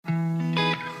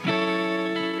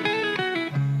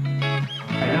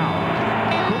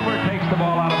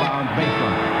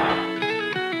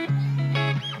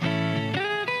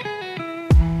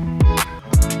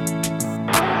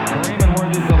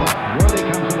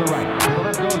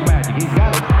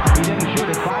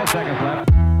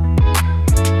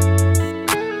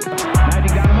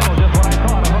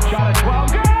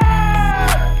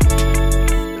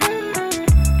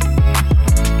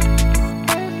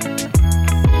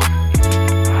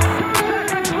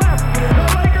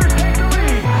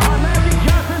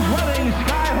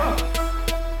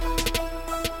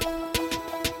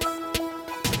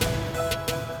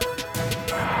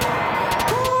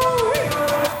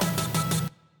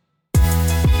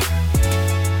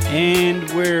And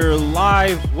we're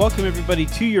live. Welcome, everybody,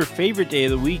 to your favorite day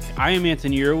of the week. I am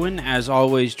Anthony Irwin, as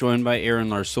always, joined by Aaron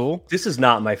Larsol. This is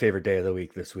not my favorite day of the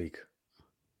week this week.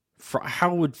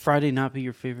 How would Friday not be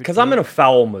your favorite day? Because I'm in a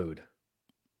foul mood.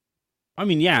 I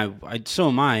mean, yeah, so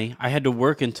am I. I had to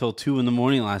work until 2 in the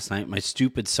morning last night. My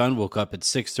stupid son woke up at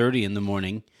 6:30 in the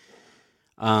morning.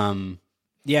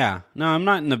 Yeah. No, I'm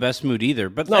not in the best mood either.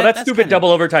 But that stupid double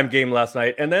overtime game last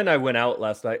night. And then I went out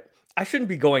last night. I shouldn't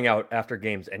be going out after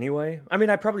games anyway. I mean,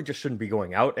 I probably just shouldn't be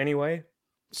going out anyway.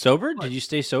 Sober? Did you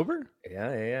stay sober?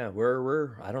 Yeah.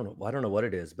 We're I don't know what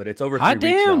it is, but it's over 3 Hot weeks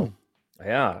damn. now.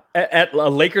 Yeah. At a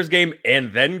Lakers game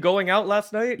and then going out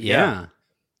last night? Yeah.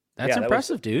 That's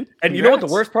impressive, dude. And Congrats. You know what the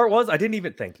worst part was? I didn't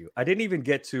even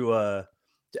get to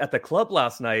at the club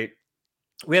last night.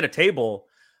 We had a table.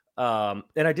 And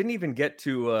I didn't even get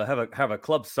to have a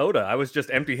club soda. I was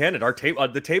just empty-handed. Our table,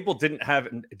 the table didn't have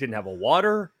a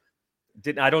water.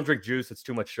 I don't drink juice. It's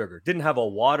too much sugar. Didn't have a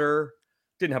water.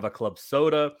 Didn't have a club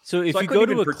soda. So if I you go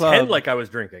to a pretend club, like I was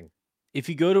drinking. If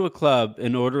you go to a club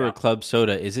and order a club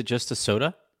soda, is it just a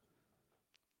soda,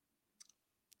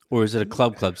 or is it a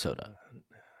club soda?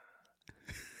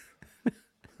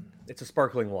 It's a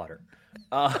sparkling water.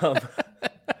 I'm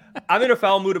in a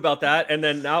foul mood about that. And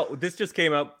then now this just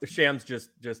came up. Shams just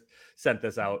sent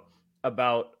this out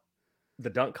about the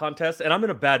dunk contest. And I'm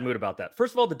in a bad mood about that.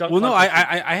 First of all, the dunk contest.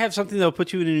 I have something that'll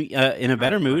put you in a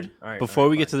better mood before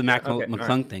we get to the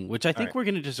McClung thing, which I think we're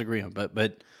going to disagree on. But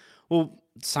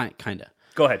kind of.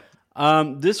 Go ahead. I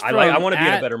want to be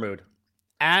in a better mood.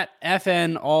 At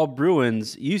FN All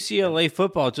Bruins, UCLA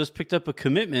football just picked up a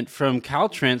commitment from Cal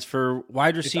transfer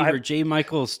wide receiver J.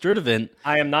 Michael Sturdivant.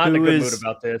 I am not in a good mood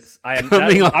about this. I am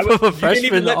coming off of a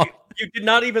freshman. You did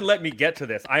not even let me get to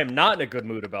this. I am not in a good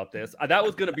mood about this. That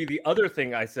was going to be the other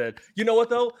thing I said. You know what,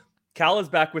 though? Cal is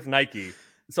back with Nike.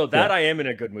 So that I am in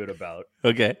a good mood about.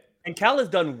 Okay. And Cal has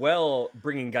done well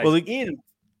bringing guys in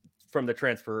from the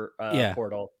transfer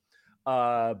portal.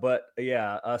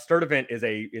 Sturdivant is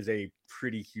a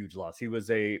pretty huge loss.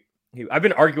 I've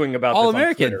been arguing about this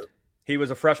All-American. On Twitter. He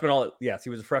was a freshman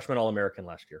All-American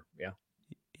last year. Yeah.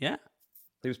 Yeah.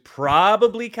 He was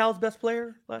probably Cal's best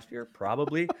player last year.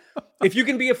 Probably. If you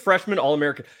can be a freshman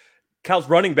All-American, Cal's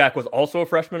running back was also a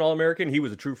freshman All-American. He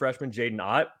was a true freshman, Jaden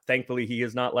Ott. Thankfully, he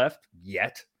is not left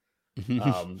yet.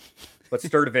 But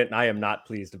Sturdivant, I am not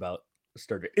pleased about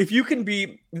Sturdivant. If you can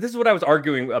be, this is what I was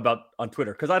arguing about on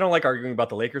Twitter, because I don't like arguing about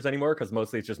the Lakers anymore, because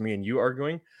mostly it's just me and you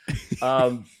arguing.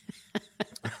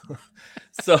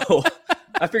 So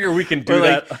I figure we can do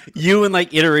that. You and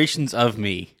iterations of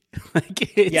me.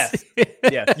 Yes.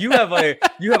 You have I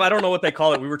don't know what they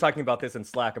call it. We were talking about this in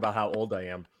Slack about how old I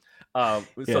am.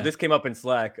 So this came up in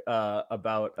Slack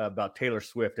about Taylor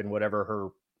Swift and whatever her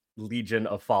legion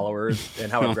of followers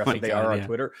and how aggressive they are on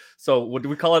Twitter. So what do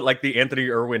we call it? Like the Anthony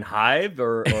Irwin Hive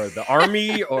or the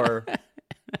Army? Or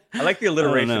I like the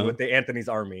alliteration with the Anthony's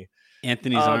Army.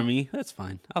 Anthony's Army. That's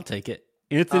fine. I'll take it.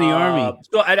 Anthony Army.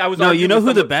 So I was. No, you know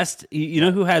who the best. You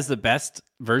know who has the best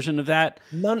version of that?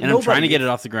 I'm trying to get it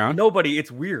off the ground. Nobody.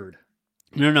 It's weird.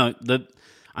 No.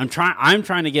 I'm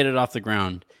trying to get it off the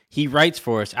ground. He writes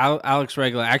for us. Alex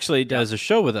Regla actually does a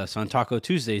show with us on Taco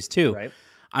Tuesdays too. Right.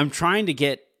 I'm trying to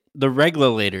get the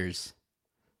regulators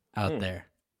out there.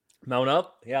 Mount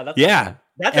up. Yeah.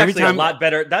 That's actually a lot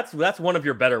better. That's one of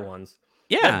your better ones.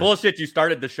 Yeah. That bullshit you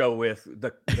started the show with,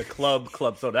 the club,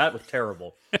 so that was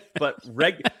terrible. But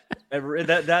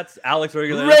that's Alex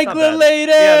Regulators.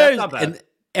 Regulators! Yeah, that's not bad. And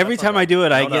every time I do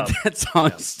it, I get that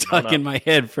song stuck in my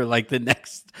head for the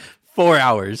next 4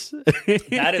 hours.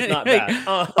 That is not bad.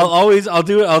 I'll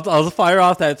do it. I'll fire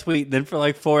off that tweet. And then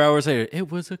for 4 hours later,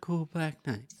 it was a cool black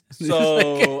night.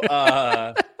 So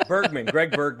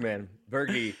Greg Bergman,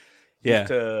 Bergie, used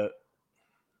to,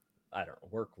 I don't know,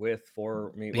 work with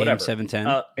for me, whatever.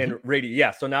 710 and radio.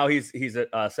 Yeah. So now he's at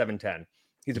 710.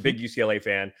 He's a big UCLA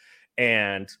fan,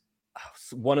 and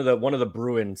one of the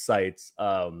Bruin sites,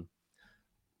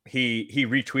 he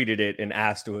retweeted it and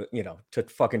asked to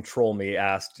fucking troll me.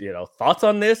 Asked thoughts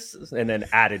on this, and then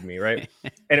added me right.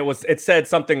 And it said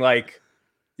something like,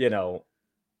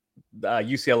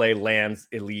 UCLA lands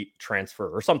elite transfer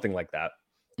or something like that,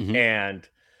 and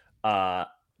I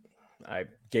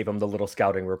gave him the little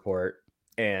scouting report,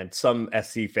 and some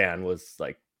SC fan was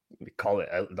like, call it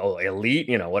elite,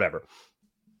 whatever.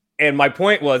 And my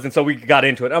point was, and so we got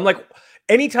into it. I'm like,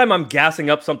 anytime I'm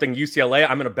gassing up something UCLA,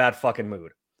 I'm in a bad fucking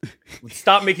mood.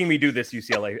 Stop making me do this,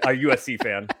 USC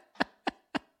fan.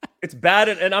 It's bad.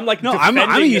 And I'm like, no, I'm a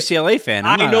UCLA fan.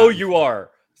 I know you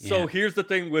are. So here's the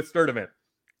thing with Sturdivant.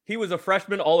 He was a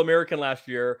freshman All-American last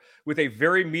year with a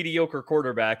very mediocre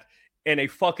quarterback and a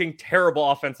fucking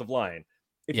terrible offensive line.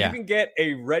 If you can get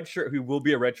a redshirt who will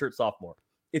be a redshirt sophomore,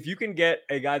 if you can get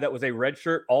a guy that was a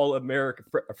redshirt All-American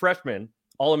freshman,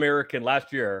 All-American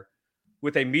last year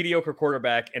with a mediocre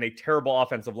quarterback and a terrible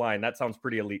offensive line, that sounds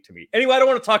pretty elite to me. Anyway, I don't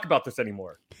want to talk about this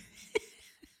anymore.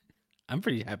 I'm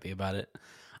pretty happy about it.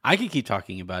 I could keep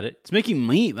talking about it. It's making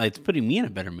me it's putting me in a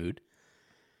better mood.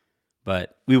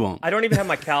 But we won't. I don't even have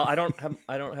my Cal. I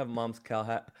don't have mom's Cal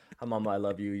hat. Hi, Mom, I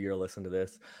love you. You're listening to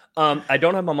this. I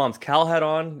don't have my mom's Cal hat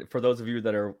on. For those of you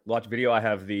that are watch video, I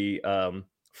have the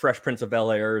Fresh Prince of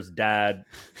Bel-Air's Dad,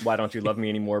 Why Don't You Love Me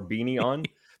Anymore beanie on.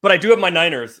 But I do have my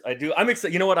Niners. I'm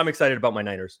excited. You know what? I'm excited about my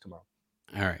Niners tomorrow.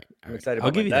 All right. I'm excited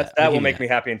about that. That will make me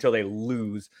happy until they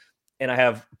lose. And I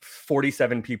have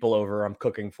 47 people over I'm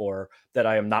cooking for that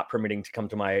I am not permitting to come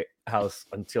to my house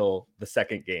until the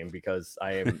second game because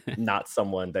I am not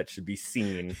someone that should be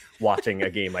seen watching a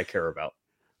game I care about.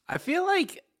 I feel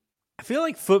like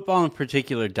football in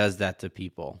particular does that to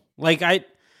people. Like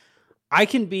I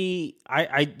can be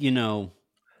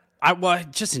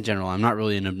just in general, I'm not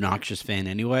really an obnoxious fan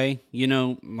anyway.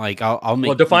 Like I'll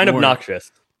make define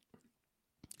obnoxious.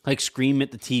 Like scream at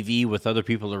the TV with other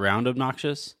people around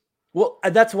obnoxious. Well,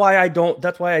 that's why I don't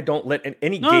let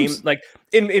any game like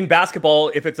in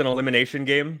basketball, if it's an elimination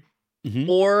game,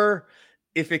 or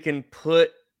if it can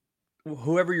put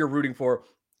whoever you're rooting for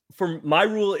my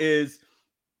rule is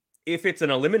if it's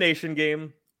an elimination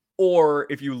game or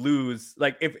if you lose,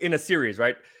 like if in a series,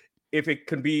 right? If it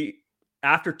can be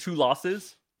after 2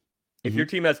 losses, if your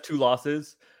team has 2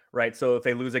 losses, right? So if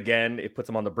they lose again, it puts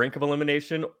them on the brink of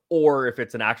elimination, or if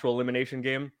it's an actual elimination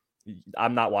game,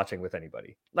 I'm not watching with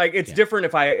anybody. Like it's different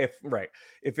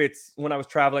if it's when I was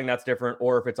traveling, that's different.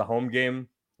 Or if it's a home game,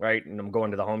 right? And I'm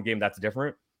going to the home game, that's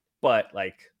different. But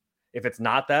like, if it's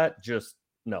not that, just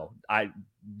no, I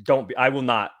will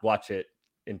not watch it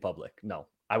in public. No,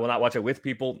 I will not watch it with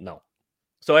people. No.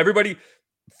 So everybody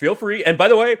feel free. And by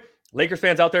the way, Lakers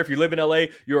fans out there, if you live in LA,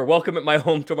 you are welcome at my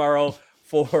home tomorrow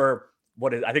for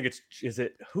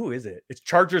who is it? It's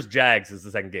Chargers Jags is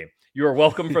the second game. You are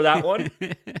welcome for that one.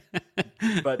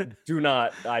 But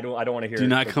I don't want to hear it. Do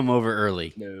not come over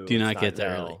early. No, do not get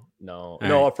there early. No.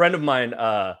 Right. A friend of mine,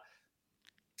 I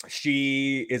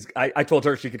told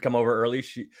her she could come over early.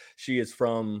 She's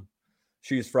from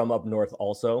up north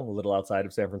also, a little outside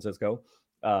of San Francisco.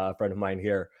 A friend of mine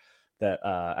here that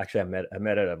actually I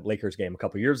met at a Lakers game a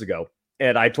couple years ago.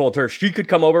 And I told her she could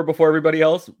come over before everybody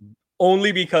else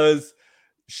only because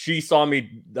she saw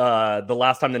me the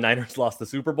last time the Niners lost the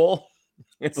Super Bowl.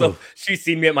 And so she's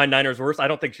seen me at my Niners worst. I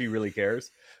don't think she really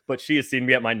cares, but she has seen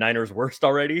me at my Niners worst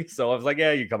already. So I was like,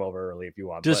 yeah, you come over early if you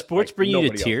want. Does sports bring you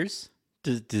to tears?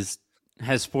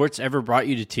 Has sports ever brought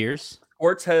you to tears?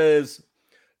 Sports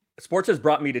has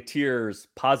brought me to tears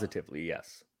positively.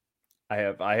 Yes, I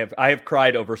have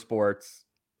cried over sports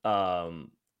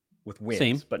with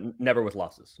wins, but never with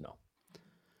losses. No,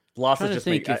 losses just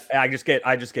make I just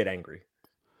get angry.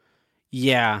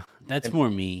 Yeah, that's more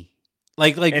me.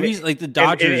 Like the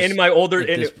Dodgers. In my older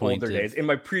days,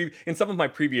 in some of my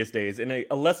previous days, in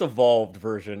a less evolved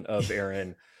version of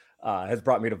Aaron, has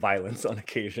brought me to violence on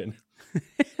occasion.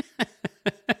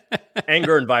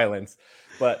 Anger and violence,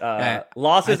 but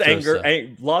losses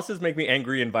make me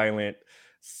angry and violent.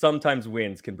 Sometimes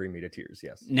wins can bring me to tears.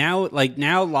 Yes.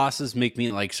 Now losses make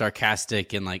me like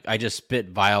sarcastic and like I just spit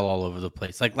vile all over the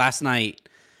place. Like last night,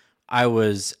 I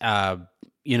was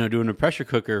doing a pressure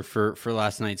cooker for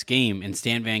last night's game, and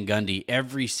Stan Van Gundy,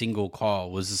 every single call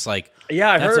was just like,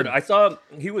 yeah, I heard. I saw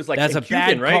he was like, that's a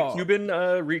Cuban, bad right? call. Cuban,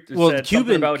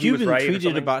 Cuban right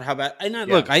tweeted about how bad. And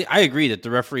look, I agree that the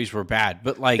referees were bad,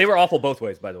 but like they were awful both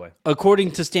ways. By the way,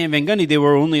 according to Stan Van Gundy, they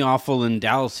were only awful in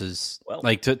Dallas's,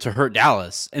 to hurt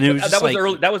Dallas, and it was just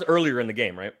that was earlier in the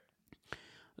game, right?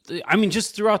 I mean,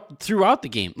 just throughout the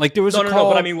game, like there was a call. No,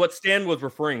 but I mean, what Stan was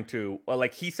referring to,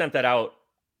 like he sent that out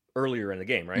earlier in the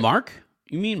game, right? Mark?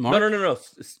 You mean Mark? No.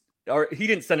 Or he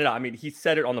didn't send it out. I mean, he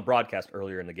said it on the broadcast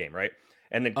earlier in the game, right?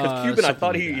 And then because Cuban, I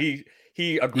thought he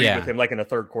agreed with him like in the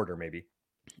third quarter, maybe.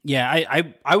 Yeah,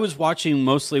 I was watching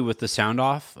mostly with the sound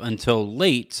off until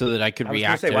late so that I could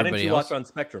react to everybody else. Why didn't you watch on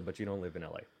Spectrum, but you don't live in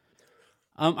LA?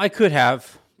 I could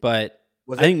have, but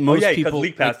I think most people because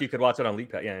League Pass, you could watch it on League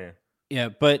Pass. Yeah. Yeah,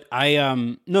 but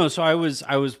so I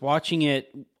was watching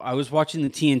it. I was watching the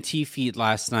TNT feed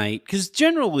last night because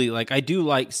generally, like I do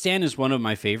like Stan is one of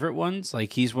my favorite ones.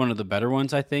 Like he's one of the better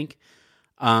ones, I think.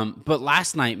 But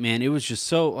last night, man, it was just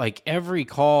so like every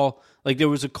call. Like there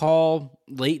was a call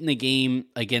late in the game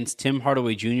against Tim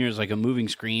Hardaway Jr. as like a moving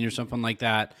screen or something like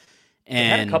that.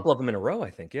 And they had a couple of them in a row,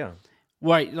 I think. Yeah.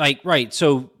 Right.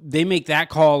 So they make that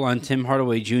call on Tim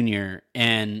Hardaway Jr.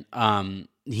 and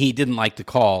he didn't like the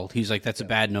call. He's like, that's a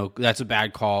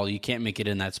bad call. You can't make it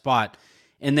in that spot.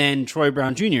 And then Troy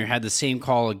Brown Jr. had the same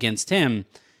call against him,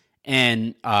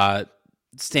 and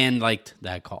Stan liked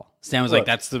that call. Stan was like,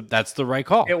 that's the right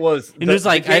call. It was, and it was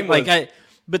like,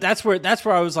 but that's where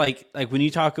I was like when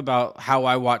you talk about how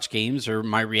I watch games or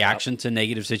my reaction to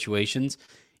negative situations,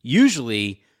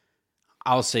 usually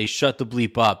I'll say, shut the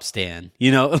bleep up, Stan.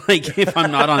 Like if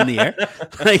I'm not on the air,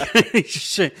 like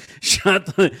shut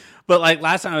the. But like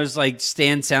last time I was like,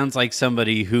 Stan sounds like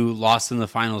somebody who lost in the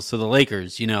finals to the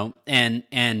Lakers,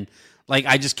 and like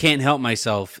I just can't help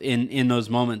myself in those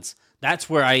moments. That's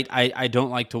where I don't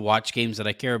like to watch games that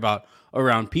I care about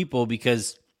around people,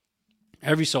 because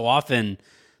every so often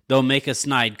they'll make a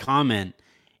snide comment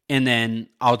and then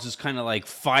I'll just kind of like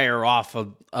fire off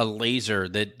a laser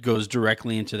that goes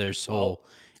directly into their soul.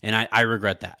 And I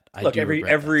regret that. Look,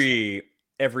 every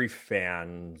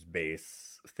fan's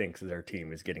base thinks their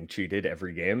team is getting cheated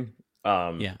every game.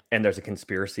 And there's a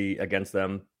conspiracy against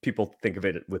them. People think of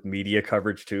it with media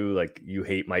coverage too. Like, you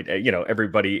hate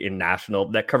everybody in national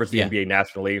that covers the NBA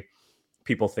nationally.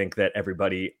 People think that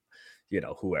everybody,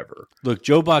 whoever. Look,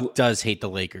 Joe Buck does hate the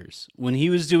Lakers. When he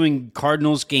was doing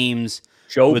Cardinals games,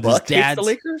 Joe Buck hates the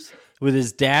Lakers with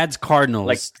his dad's Cardinals,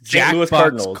 like St. Louis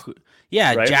Cardinals.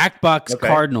 Yeah, right? Jack Buck's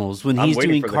Cardinals. When he's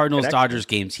doing Cardinals-Dodgers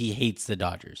games, he hates the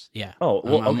Dodgers. Yeah. Oh,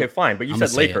 well, okay, fine. But you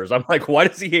said Lakers. I'm like, why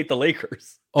does he hate the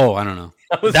Lakers? Oh, I don't know.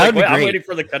 That would be great. I'm waiting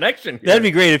for the connection here. That'd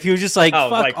be great if he was just like,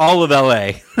 fuck all of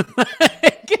LA.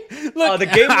 Look, the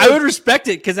game I would respect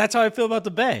it, because that's how I feel about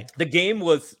the Bay. The game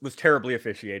was terribly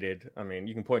officiated. I mean,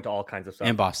 you can point to all kinds of stuff.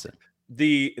 And Boston.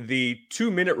 The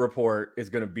 2-minute report is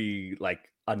going to be like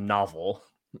a novel,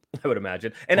 I would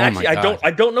imagine. And actually,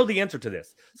 I don't know the answer to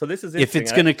this. So this is if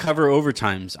it's going to cover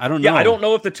overtimes. I don't know. Yeah, I don't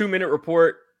know if the 2-minute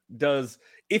report does.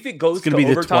 If it goes to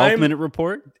overtime, the 12-minute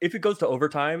report. If it goes to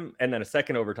overtime and then a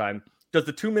second overtime, does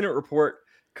the 2-minute report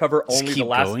cover only the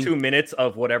last 2 minutes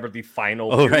of whatever the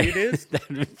final period is?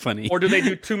 That'd be funny. Or do they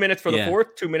do 2 minutes for the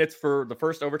fourth, 2 minutes for the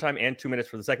first overtime, and 2 minutes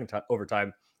for the second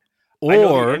overtime? Or I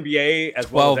know the NBA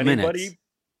as well as anybody minutes.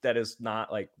 That is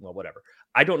not like, well, whatever.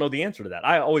 I don't know the answer to that.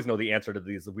 I always know the answer to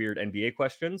these weird NBA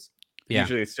questions. Yeah.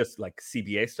 Usually it's just like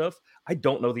CBA stuff. I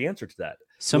don't know the answer to that.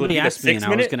 Somebody asked me and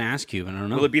I was going to ask you, and I don't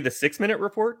know. Will it be the 6-minute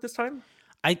report this time?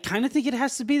 I kind of think it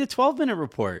has to be the 12-minute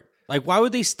report. Like, why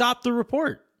would they stop the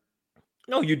report?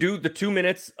 No, you do the 2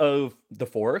 minutes of the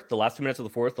fourth, the last 2 minutes of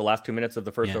the fourth, the last 2 minutes of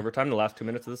the first overtime, the last 2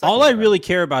 minutes of the second. All I really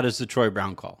care about is the Troy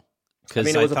Brown call. Because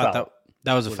it was a foul.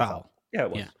 That was a foul. Yeah,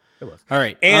 it was. Yeah. It was. All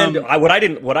right. And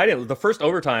the first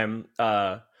overtime,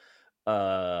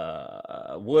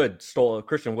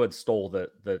 Christian Wood stole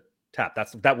the tap.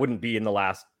 That wouldn't be in the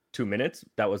last 2 minutes.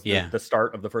 That was the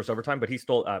start of the first overtime, but he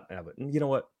stole. You know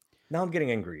what? Now I'm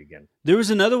getting angry again. There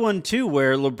was another one too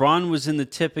where LeBron was in the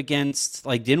tip against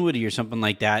like Dinwiddie or something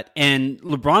like that, and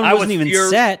LeBron wasn't even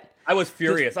set. I was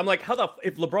furious. I'm like,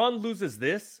 if LeBron loses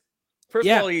this? First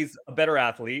of all, he's a better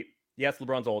athlete. Yes,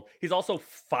 LeBron's old. He's also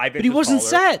 5 inches But he wasn't taller.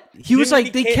 set. He was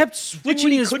like, they kept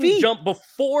switching his couldn't feet. Jump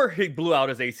before he blew out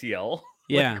his ACL.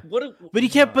 Yeah.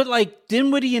 But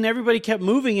Dinwiddie and everybody kept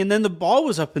moving, and then the ball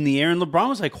was up in the air, and LeBron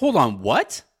was like, hold on,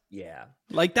 what? Yeah.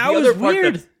 Like, that was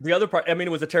weird. The other part, I mean,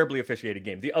 it was a terribly officiated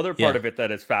game. The other part of it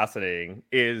that is fascinating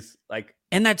is like...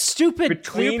 And that stupid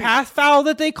clear path foul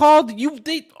that they called,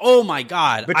 oh my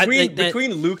God.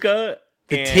 Between Luka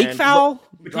and... take foul?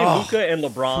 Between Luka and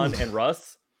LeBron and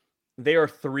Russ, they are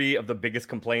three of the biggest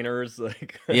complainers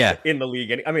in the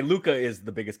league. I mean, Luka is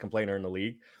the biggest complainer in the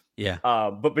league. Yeah.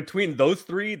 But between those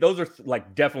three, those are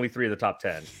like definitely 3 of the top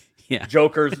 10. Yeah.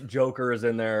 Joker is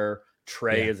in there.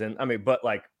 Trey is in. I mean, but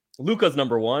like Luka's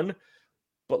number 1,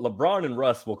 but LeBron and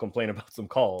Russ will complain about some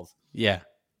calls. Yeah.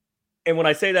 And when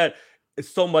I say that,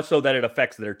 it's so much so that it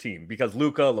affects their team because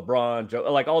Luka, LeBron,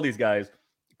 Joe, like all these guys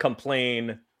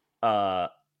complain and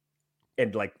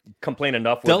like complain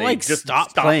enough where they'll they like just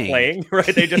stop playing.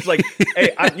 Right? They just like,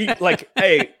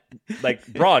 hey,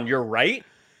 Bron, you're right.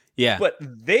 Yeah. But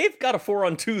they've got a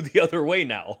 4-on-2 the other way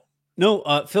now.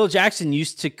 No, Phil Jackson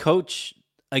used to coach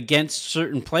against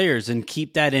certain players and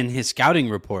keep that in his scouting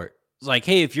report. It's like,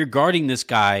 hey, if you're guarding this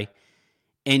guy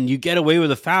and you get away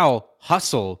with a foul,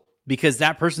 hustle, because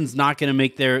that person's not going to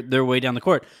make their way down the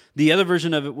court. The other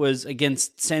version of it was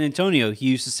against San Antonio. He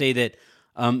used to say that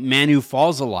Manu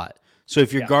falls a lot. So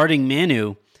if you're guarding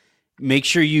Manu, make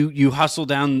sure you hustle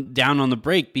down on the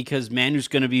break because Manu's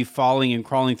going to be falling and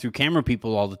crawling through camera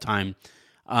people all the time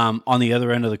on the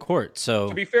other end of the court. So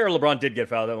to be fair, LeBron did get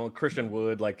fouled. Well, Christian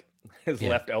Wood, like his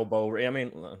left elbow. I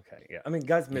mean, okay, yeah. I mean,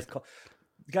 guys miss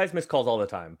calls all the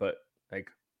time, but like,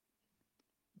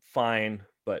 fine.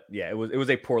 But yeah, it was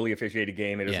a poorly officiated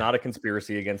game. It is Yeah. not a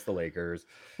conspiracy against the Lakers.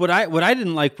 What I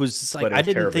didn't like was just, like, But it I was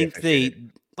didn't terribly think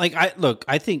officiated.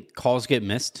 I think calls get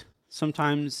missed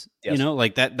sometimes, Yes.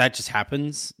 like that just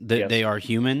happens. That Yes. they are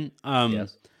human.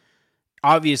 Yes.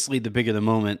 Obviously the bigger the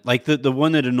moment. Like the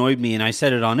one that annoyed me, and I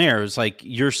said it on air, was like,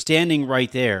 you're standing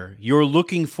right there. You're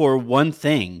looking for one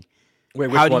thing. Wait,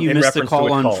 which How do one? you In miss the reference to call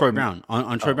which on call? Troy Brown?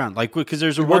 On Troy Oh. Brown. Like, because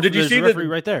there's a Well, did you there's see a referee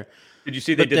right there. Did you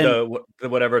see they But did then the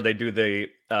whatever they do the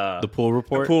pool the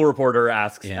report? pool reporter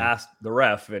asked Yeah. the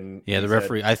ref, and Yeah, he the said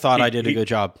referee. I thought I did a good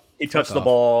job. he Fuck touched the off.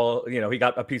 ball. He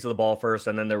got a piece of the ball first,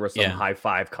 and then there was some Yeah. high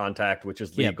five contact, which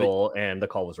is Yeah, but legal, and the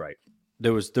call was right.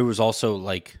 there was also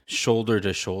like shoulder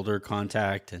to shoulder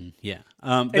contact, and yeah. But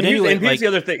And anyway, here's like the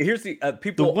other thing. Here's the the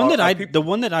people. one that People, the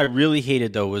one that I really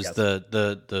hated though was Yes.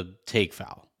 the take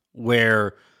foul,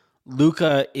 where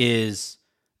Luka is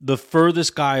the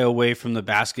furthest guy away from the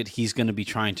basket he's going to be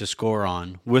trying to score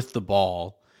on with the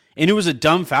ball. And it was a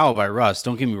dumb foul by Russ.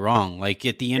 Don't get me wrong. Like,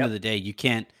 at the end Yep. of the day, you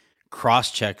can't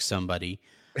cross check somebody.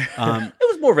 it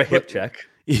was more of a hip check.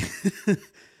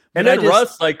 And then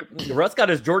Russ got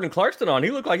his Jordan Clarkson on.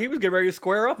 He looked like he was getting ready to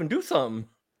square up and do something.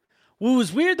 What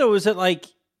was weird though is that, like,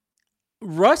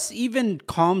 Russ even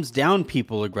calms down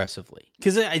people aggressively,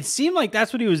 because it seemed like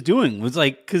that's what he was doing. Was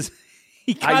like, because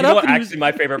he got up. Actually,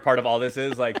 my favorite part of all this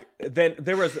is, like, then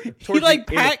there was towards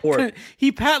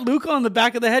he pat Luka on the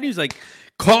back of the head. He was like,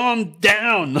 "Calm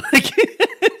down." Like,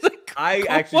 I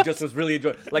actually just was really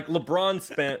enjoying. Like, LeBron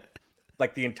spent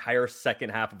like the entire second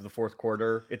half of the fourth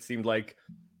quarter, it seemed like,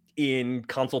 in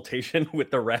consultation with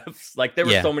the refs. Like, there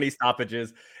were so many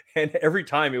stoppages, and every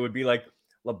time it would be like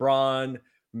LeBron,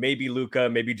 maybe Luka,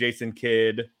 maybe Jason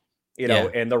Kidd,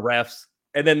 and the refs.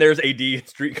 And then there's AD in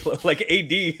street clothes. Like,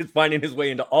 AD is finding his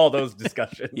way into all those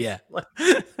discussions. Yeah. Like,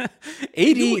 AD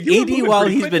while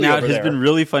he's been out has been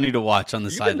really funny to watch on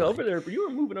the sideline. Over there, you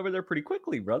were moving over there pretty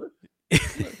quickly, brother.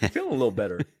 Feeling a little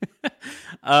better.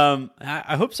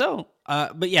 I hope so.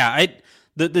 But yeah,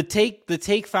 the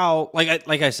take foul, like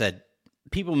I said,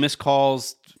 people miss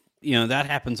calls. That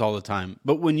happens all the time.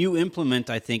 But when you implement,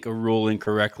 I think, a rule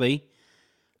incorrectly,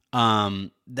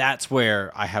 that's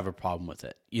where I have a problem with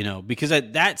it. Because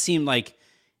that seemed like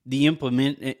the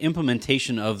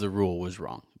implementation of the rule was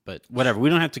wrong. But whatever, we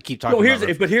don't have to keep talking.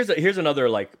 Here's another,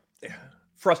 like,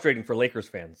 frustrating for Lakers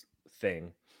fans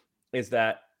thing, is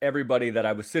that everybody that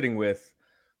I was sitting with,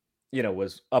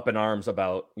 was up in arms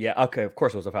about, okay, of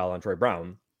course it was a foul on Troy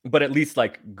Brown, but at least,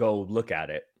 like, go look at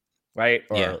it, right?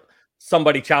 Or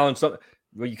somebody challenge something.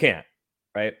 Well, you can't,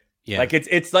 right? Yeah. Like,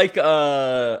 it's like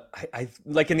I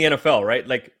like in the NFL, right?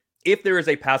 Like, if there is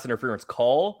a pass interference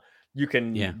call, you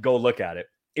can go look at it.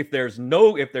 If there's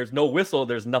no whistle,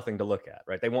 there's nothing to look at,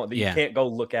 right? You can't go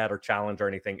look at or challenge or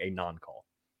anything a non-call.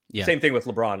 Yeah. Same thing with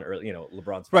LeBron, or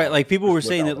LeBron's foul. Right. Like, people were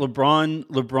saying that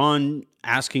LeBron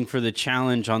asking for the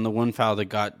challenge on the one foul that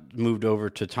got moved over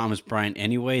to Thomas Bryant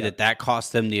anyway, that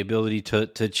cost them the ability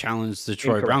to challenge the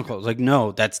Troy Brown call. It's like,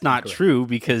 no, that's not true,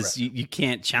 because you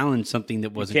can't challenge something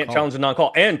that wasn't. You can't challenge a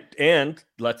non-call, and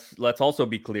let's also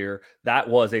be clear, that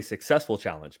was a successful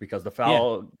challenge, because the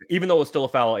foul, even though it was still a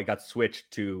foul, it got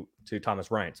switched to Thomas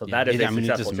Bryant. So that is a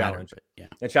successful challenge.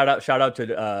 And shout out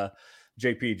to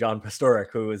JP, John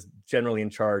Pastoric, who is generally in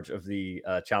charge of the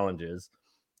challenges.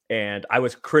 And I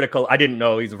was critical. I didn't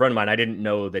know, he's a friend of mine. I didn't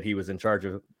know that he was in charge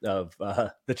of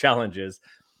the challenges.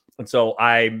 And so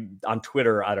I, on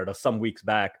Twitter, I don't know, some weeks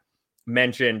back,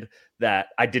 mentioned that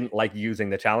I didn't like using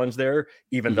the challenge there,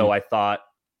 even though I thought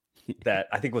that,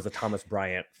 I think it was a Thomas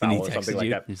Bryant foul or something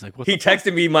like that. He's like, he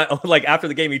texted me after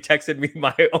the game, he texted me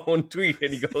my own tweet,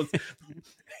 and he goes,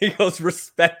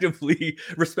 respectfully,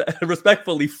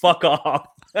 fuck off.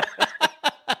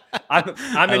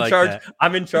 I'm in charge. That.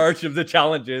 I'm in charge of the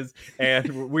challenges,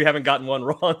 and we haven't gotten one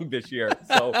wrong this year.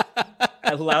 So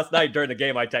last night during the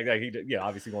game, I texted. He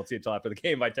obviously won't see it until after the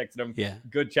game. I texted him,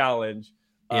 good challenge.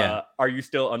 Are you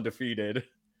still undefeated?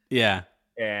 Yeah.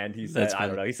 And he said, I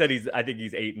don't know. He said I think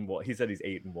he's 8-1. He said he's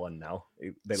 8-1 now.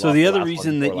 So the other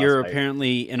reason that you're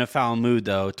apparently in a foul mood,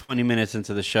 though, 20 minutes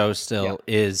into the show still,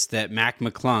 is that Mac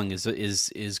McClung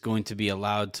is going to be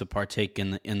allowed to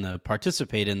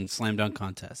participate in the slam dunk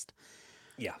contest.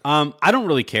 Yeah. I don't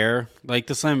really care. Like,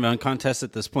 the slam dunk contest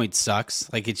at this point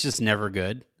sucks. Like, it's just never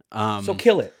good. So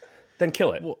kill it. Then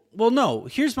kill it. Well, no.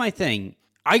 Here's my thing.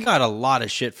 I got a lot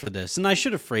of shit for this, and I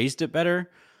should have phrased it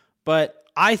better. But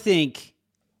I think,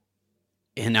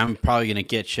 and I'm probably going to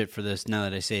get shit for this now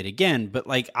that I say it again, but,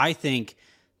 like, I think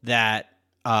that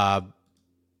I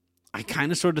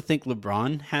kind of sort of think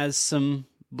LeBron has some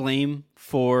blame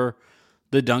for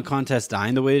the dunk contest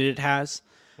dying the way that it has.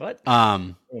 What?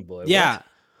 Oh boy, yeah. What?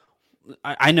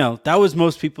 I know that was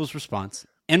most people's response,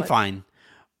 and What? fine,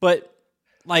 but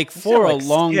like You for sound a like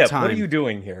long Skip. What are you time,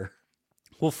 doing here?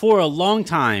 well, for a long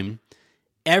time,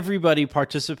 everybody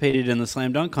participated in the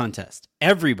slam dunk contest.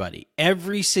 Everybody,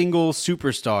 every single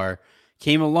superstar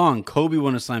came along. Kobe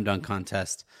won a slam dunk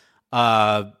contest.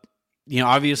 Uh,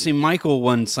 obviously Michael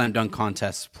won slam dunk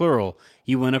contests, plural.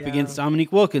 He went up Yeah, against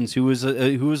Dominique Wilkins, who was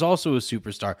also a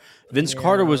superstar. Vince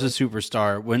Carter was a yeah,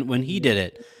 superstar when he yeah. did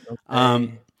it. Um,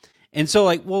 Okay. and so,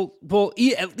 like,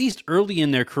 at least early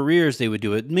in their careers, they would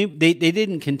do it. Maybe they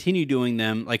didn't continue doing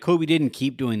them. Like Kobe didn't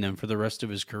keep doing them for the rest of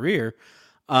his career.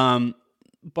 Um,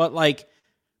 but like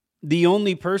the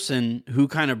only person who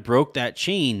kind of broke that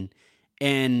chain,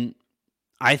 and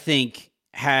I think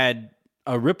had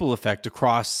a ripple effect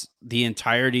across the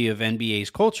entirety of NBA's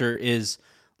culture is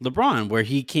LeBron, where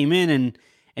he came in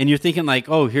and you're thinking like,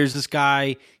 oh, here's this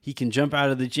guy. He can jump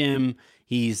out of the gym.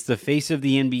 He's the face of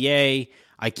the NBA.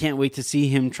 I can't wait to see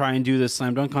him try and do the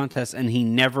slam dunk contest. And he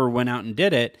never went out and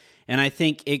did it. And I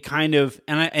think it kind of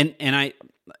I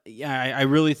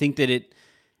really think that it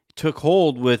took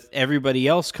hold with everybody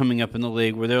else coming up in the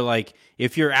league, where they're like,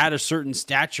 if you're at a certain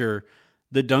stature,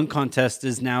 the dunk contest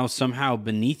is now somehow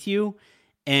beneath you,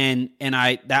 and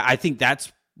I think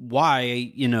that's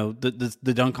why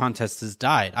the dunk contest has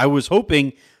died. I was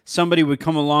hoping somebody would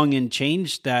come along and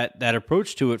change that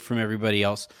approach to it from everybody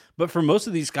else, but for most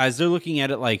of these guys, they're looking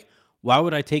at it like, why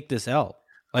would I take this L?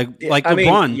 Yeah, Like I mean,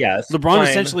 LeBron. yes, LeBron fine.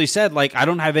 essentially said, like, I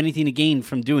don't have anything to gain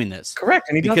from doing this Correct,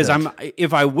 and he because doesn't.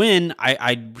 if I win,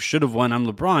 I should have won. I'm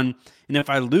LeBron, and if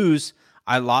I lose,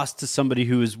 I lost to somebody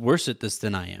who is worse at this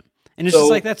than I am. And it's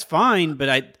just like, So, that's fine,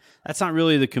 but that's not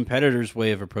really the competitor's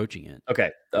way of approaching it.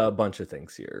 okay, a bunch of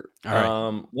things here. All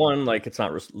right. One, like it's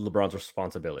not LeBron's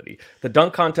responsibility. The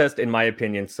dunk contest, in my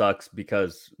opinion, sucks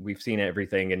because we've seen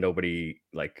everything and nobody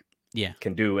like Yeah.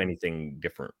 can do anything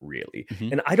different really.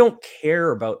 Mm-hmm. And I don't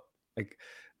care about like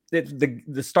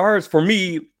the stars. For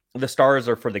me, the stars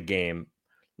are for the game,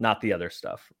 not the other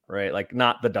stuff, right? Like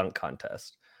not the dunk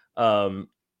contest.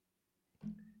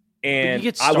 But you And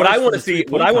get what stars I for want the to see,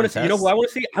 what I want to see, you know, who I contest. want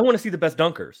to see? I want to see the best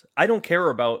dunkers. I don't care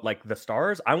about like the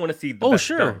stars. I want to see the Oh, best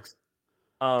sure. dunks.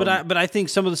 But I think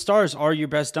some of the stars are your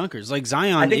best dunkers. Like I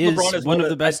Zion think LeBron is is one one of of.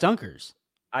 the best dunkers.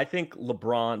 I think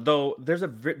LeBron, though, there's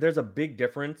a big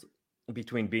difference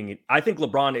between being. I think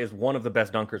LeBron is one of the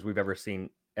best dunkers we've ever seen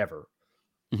ever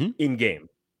Mm-hmm. in game.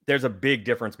 There's a big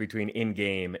difference between in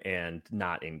game and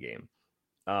not in game.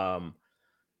 Um,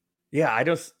 yeah, I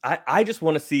just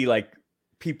want to see like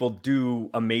people do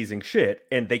amazing shit,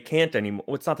 and they can't anymore.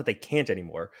 Well, it's not that they can't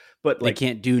anymore, but They like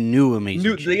can't do new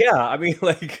amazing shit. yeah, I mean,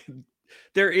 like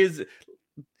there is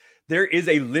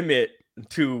a limit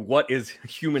to what is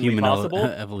humanly Human possible.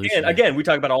 evolution. And Yeah. again, we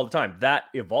talk about it all the time that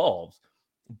evolves,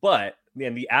 but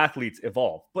and the athletes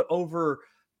evolve. But over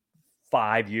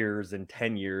 5 years and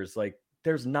 10 years, like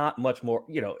there's not much more.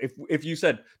 You know, if you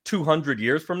said 200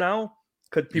 years from now,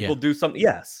 could people Yeah. do something?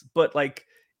 Yes, but like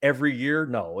every year,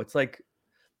 no. It's like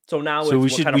so now So it's we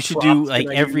what should kind of do props like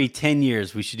can I every use? 10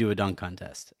 years we should do a dunk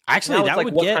contest. Actually, Now it's that like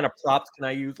would what kind get of props can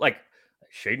I use? Like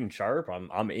Shaden Sharp,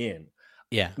 I'm in.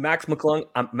 yeah. Mac McClung,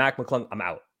 I'm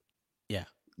out. Yeah.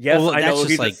 Yes, Well, I that's know just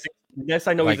he's like yes,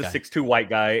 I know white he's a guy. 6'2" white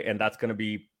guy, and that's gonna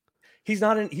be he's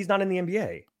not in the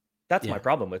NBA. That's my Yeah.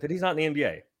 problem with it. He's not in the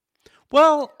NBA.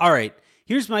 Well, all right.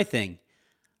 Here's my thing.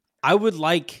 I would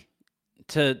like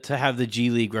to have the G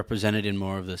League represented in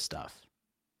more of this stuff.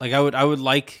 Like I would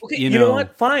like, Okay, you know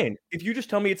what? Fine. If you just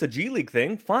tell me it's a G League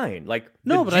thing, fine. Like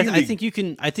the no, but G I League. think you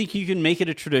can make it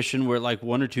a tradition where like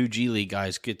one or two G League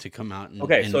guys get to come out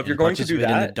Okay, so if you're and going to do participate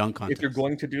in the that, dunk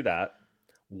contest.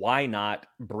 why not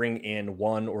bring in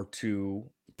one or two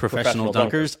Professional professional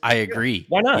dunkers? dunkers, I Yeah, agree.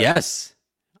 why not? Yes,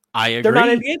 I They're not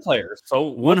agree. NBA players, so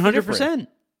what's the difference? 100%.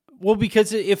 Well,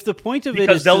 because if the point of it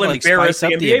Because is to they'll like embarrass spice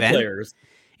the up the NBA event, players.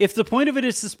 if the point of it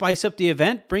is to spice up the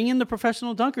event, bring in the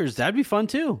professional dunkers. That'd be fun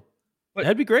too. But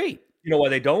That'd be great. you know why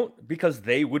they don't? Because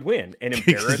they would win and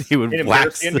Because they would embarrass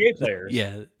wax the NBA players.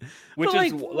 yeah. Which But is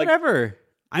like like whatever.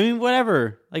 I mean,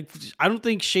 whatever. Like I don't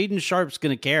think Shaden Sharp's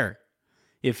gonna care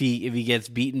if he gets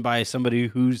beaten by somebody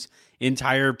whose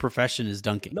entire profession is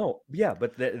dunking. no, yeah,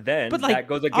 but then But like that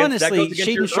goes against honestly, your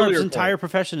Shaden Sharp's earlier entire point.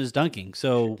 profession is dunking.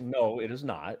 So No, it is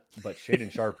not. But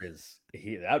Shaden Sharp is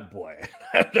that boy.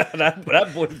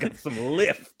 that boy's got some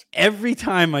lift. every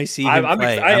time I see him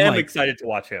play, I I'm am like, excited to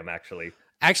watch him actually.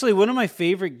 actually, one of my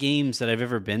favorite games that I've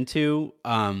ever been to,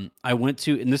 I went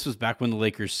to, and this was back when the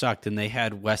Lakers sucked, and they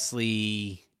had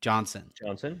Wesley Johnson.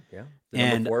 Johnson, yeah. The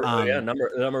And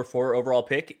number 4 overall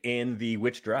pick in the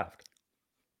which draft?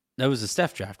 that was a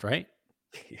Steph draft, right?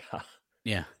 Yeah.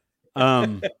 Yeah.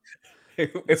 Um,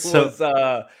 It So- was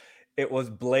it was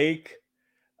Blake,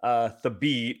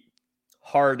 Thabit,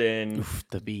 Harden, Oof,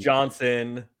 the beat.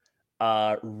 Johnson,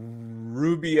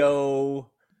 Rubio,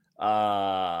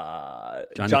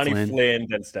 Johnny Flynn,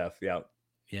 then Steph. Yeah.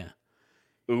 Yeah.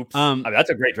 Oops. I mean,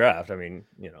 that's a great draft. I mean,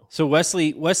 So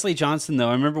Wesley Johnson, though,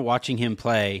 I remember watching him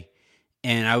play,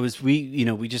 and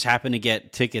we just happened to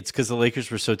get tickets because the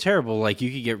Lakers were so terrible. Like,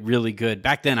 you could get really good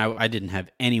back then. I didn't have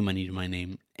any money to my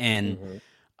name, and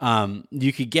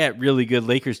you could get really good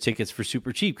Lakers tickets for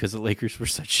super cheap because the Lakers were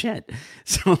such shit.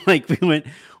 So like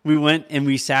we went and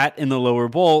we sat in the lower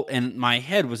bowl, and my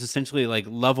head was essentially like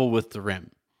level with the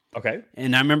rim. Okay.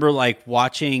 And I remember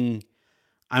watching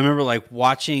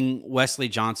Wesley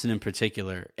Johnson in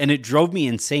particular, and it drove me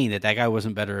insane that guy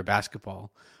wasn't better at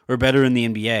basketball or better in the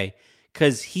NBA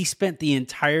because he spent the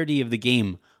entirety of the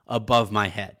game above my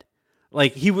head.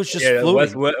 Like, he was just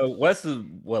floating. Wes is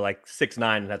like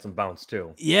 6'9" and had some bounce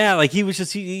too. Yeah, like he was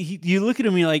just you look at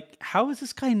him and you're like, how is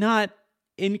this guy not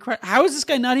how is this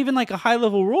guy not even like a high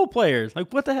level role player?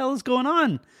 Like, what the hell is going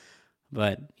on?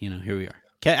 But here we are.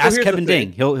 Ask Kevin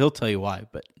Ding. He'll tell you why.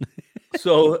 But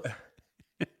so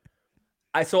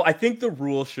I think the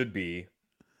rule should be,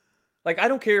 like, I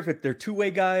don't care if they're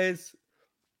two-way guys.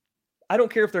 I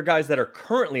don't care if they're guys that are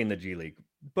currently in the G League,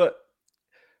 but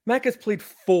Mac has played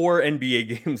 4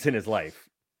 NBA games in his life,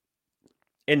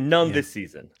 and none this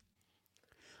season.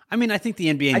 I mean, I think the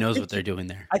NBA knows what they're doing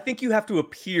there. I think you have to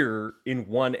appear in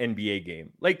one NBA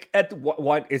game. Like,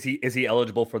 what is he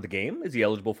eligible for the game? Is he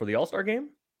eligible for the All-Star game?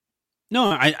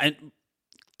 No,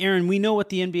 Aaron, we know what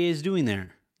the NBA is doing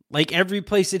there. Like, every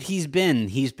place that he's been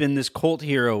this cult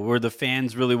hero where the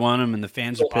fans really want him and the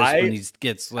fans are pissed when he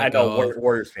gets let go. I know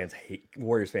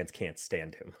Warriors fans can't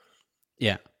stand him.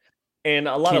 Yeah. And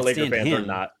a lot of Laker fans are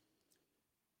not.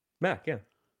 Mac, yeah.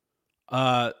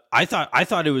 I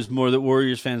thought it was more that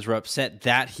Warriors fans were upset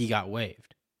that he got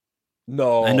waived.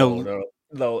 No, I know.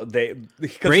 No,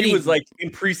 because he was like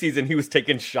in preseason, he was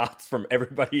taking shots from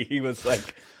everybody. He was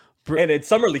like, and in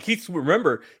summer league,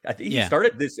 remember, I think he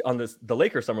started this on the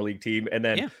Lakers summer league team. And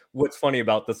then what's funny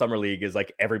about the summer league is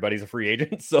like everybody's a free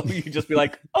agent, so you just be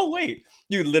like, oh wait,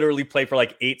 you literally play for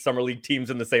like 8 summer league teams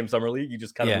in the same summer league. You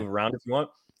just kind of move around if you want.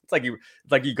 It's like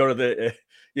you go to the.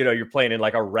 You're playing in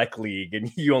like a rec league and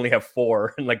you only have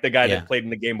 4. And like the guy that played in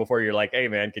the game before, you're like, hey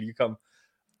man, can you come?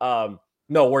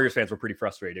 No, Warriors fans were pretty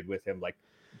frustrated with him, like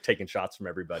taking shots from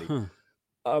everybody.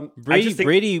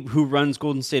 Brady, who runs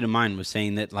Golden State of Mind, was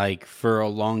saying that like for a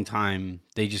long time,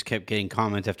 they just kept getting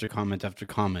comment after comment after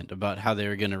comment about how they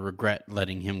were going to regret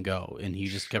letting him go. And he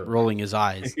just kept rolling his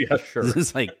eyes. Yeah, sure.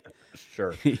 It's like,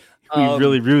 sure. We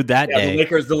really rude that day.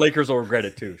 The Lakers will regret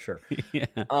it too. Sure. Yeah.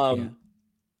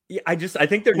 I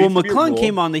think there needs to be a McClung rule.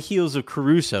 came on the heels of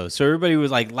Caruso, so everybody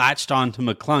was like latched on to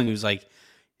McClung. He was like,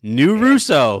 new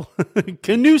Russo,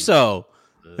 Canuso.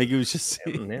 Like, it was just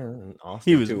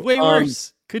he was way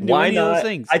worse. Couldn't do any of those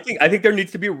things. I think there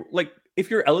needs to be, like, if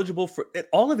you're eligible for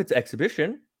all of its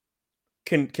exhibition,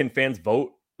 can fans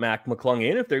vote Mac McClung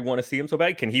in if they want to see him so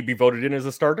bad? Can he be voted in as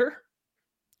a starter?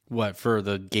 What, for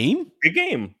the game? The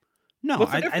game. No,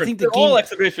 I think they're all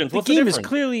exhibitions. The game is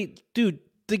clearly, dude.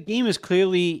 The game is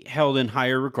clearly held in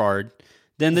higher regard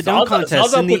than the dunk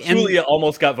contest. And Pachulia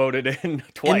almost got voted in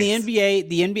twice. And the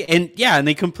NBA, and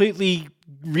they completely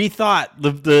rethought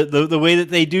the way that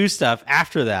they do stuff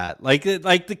after that.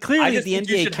 Clearly the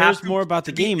NBA cares more about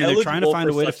the game, and they're trying to find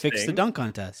a way to fix the dunk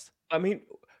contest. I mean,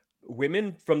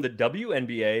 women from the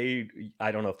WNBA,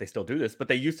 I don't know if they still do this, but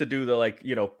they used to do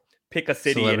the pick a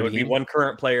city and it would be one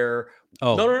current player.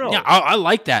 Oh, no. Yeah, I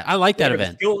like that. I like that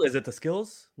event. Is it the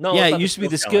skills? No. Yeah, it used to be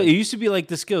the skill. It used to be like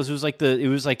the skills. It was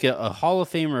like a Hall of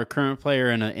Fame or a current player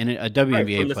and a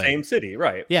WNBA from the player. Same city,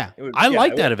 right? Yeah, I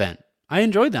like that event. I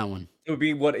enjoyed that one. It would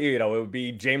be it would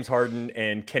be James Harden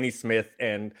and Kenny Smith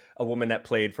and a woman that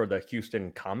played for the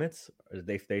Houston Comets.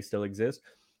 They still exist.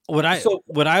 What I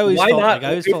always felt Mac so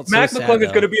McClung sad,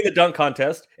 is going to be in the dunk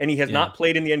contest and he has not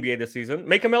played in the NBA this season,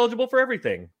 make him eligible for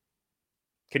everything.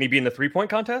 Can he be in the 3-point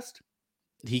contest?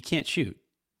 He can't shoot.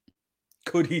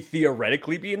 Could he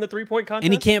theoretically be in the 3-point contest?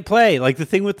 And he can't play. Like the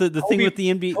thing with the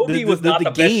NBA. Kobe was not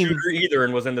the best shooter either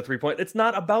and was in the 3-point. It's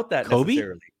not about that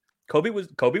necessarily. Kobe was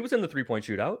in the 3-point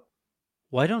shootout.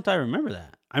 Why don't I remember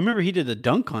that? I remember he did the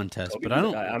dunk contest, but I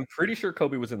don't. I'm pretty sure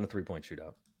Kobe was in the 3-point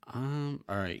shootout. All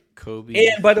right, Kobe.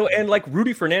 And by the way, like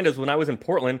Rudy Fernandez, when I was in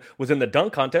Portland, was in the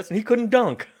dunk contest and he couldn't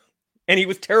dunk, and he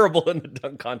was terrible in the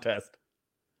dunk contest.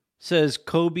 Says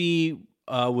Kobe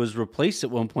was replaced at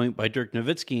one point by Dirk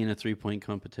Nowitzki in a 3-point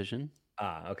competition.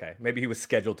 Okay. Maybe he was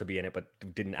scheduled to be in it, but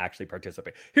didn't actually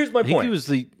participate. Here's my point.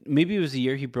 Maybe it was the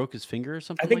year he broke his finger or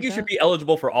something. I think you should be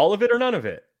eligible for all of it or none of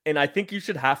it, and I think you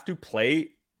should have to play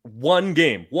one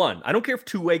game, one. I don't care if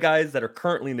two-way guys that are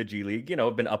currently in the G League,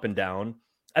 have been up and down.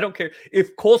 I don't care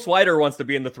if Cole Swider wants to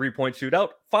be in the 3-point shootout.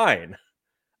 Fine.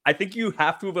 I think you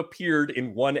have to have appeared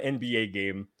in one NBA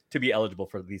game to be eligible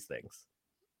for these things.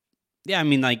 Yeah, I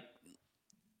mean, like,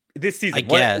 this season, I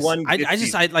guess.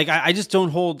 I just don't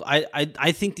hold.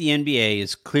 I think the NBA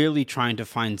is clearly trying to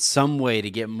find some way to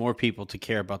get more people to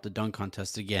care about the dunk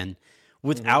contest again,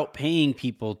 without paying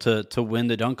people to win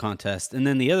the dunk contest. And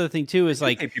then the other thing too is,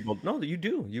 like, people. No, you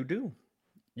do. You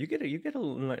get a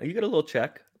little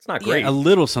check. It's not great. Yeah, a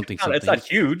little something. It's not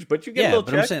huge, but you get a little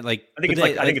check. I'm saying, like, I think it's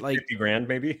like $50,000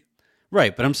 maybe.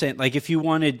 Right, but I'm saying, like, if you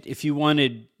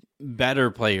wanted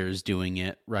better players doing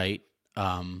it, right?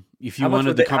 If you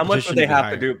wanted the competition, how much would they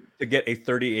have to do to get a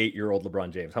 38-year-old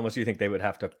LeBron James? How much do you think they would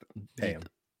have to pay him?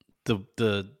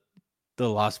 The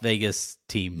Las Vegas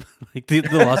team, like the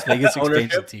Las Vegas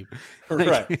expansion team,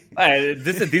 right?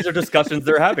 These are discussions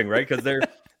they're having, right? Because they're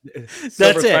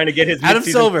that's it. Trying to get his Adam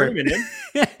Silver.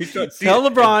 Tell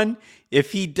LeBron,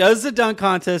 if he does the dunk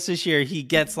contest this year, he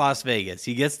gets Las Vegas.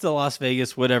 He gets the Las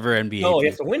Vegas whatever NBA. No, he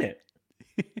has to win it.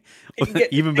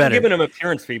 Even better. Giving him an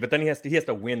appearance fee, but then he has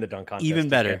to win the dunk contest. Even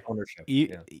better. Ownership.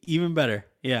 Even better.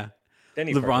 Yeah. Then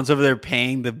LeBron's over there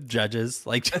paying the judges,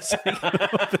 like, just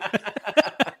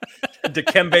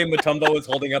Dikembe Mutombo is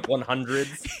holding up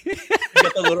 100s. You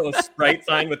get the little Sprite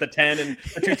sign with the 10 and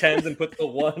the two 10s and put the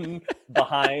one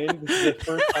behind the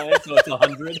first time, so it's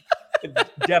 100.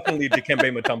 Definitely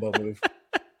Dikembe Mutombo move.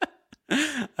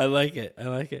 I like it.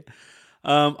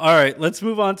 All right, let's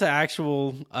move on to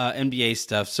actual NBA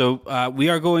stuff. So we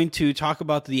are going to talk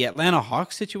about the Atlanta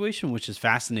Hawks situation, which is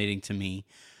fascinating to me,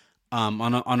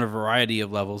 on a variety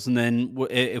of levels. And then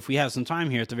if we have some time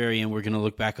here at the very end, we're going to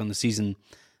look back on the season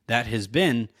that has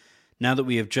been, now that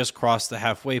we have just crossed the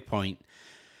halfway point.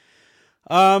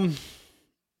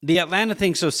 The Atlanta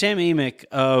thing. So Sam Amick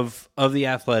of The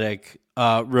Athletic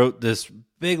wrote this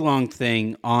big long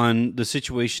thing on the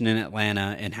situation in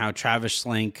Atlanta and how Travis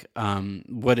Slank,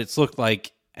 what it's looked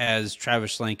like as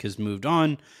Travis Slank has moved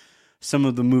on, some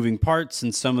of the moving parts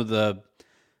and some of the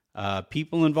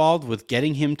people involved with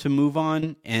getting him to move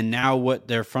on, and now what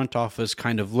their front office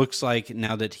kind of looks like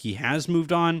now that he has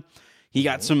moved on. He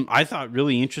got some, I thought,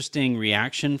 really interesting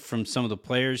reaction from some of the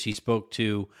players. He spoke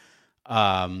to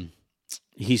DeJounte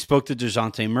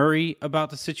Murray about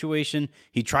the situation.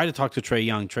 He tried to talk to Trae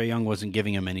Young. Trae Young wasn't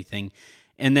giving him anything.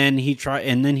 And then he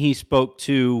spoke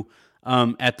to,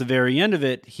 at the very end of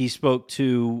it, he spoke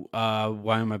to,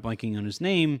 why am I blanking on his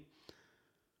name?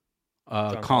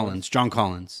 John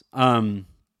Collins.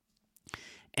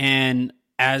 And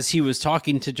as he was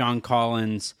talking to John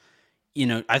Collins,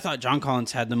 I thought John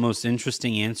Collins had the most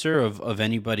interesting answer of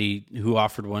anybody who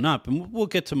offered one up. And we'll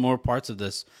get to more parts of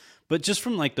this. But just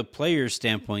from, like, the player's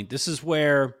standpoint, this is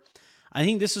where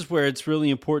it's really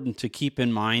important to keep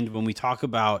in mind when we talk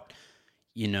about,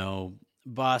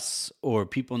 busts or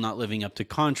people not living up to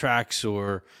contracts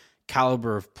or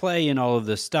caliber of play and all of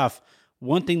this stuff.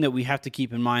 One thing that we have to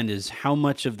keep in mind is how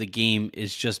much of the game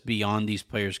is just beyond these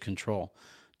players' control.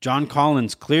 John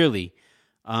Collins clearly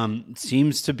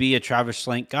seems to be a Travis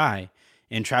Slank guy.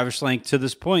 And Travis Slank, to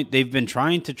this point, they've been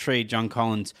trying to trade John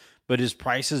Collins, but his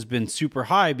price has been super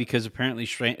high because apparently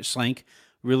Slank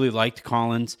really liked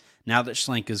Collins. Now that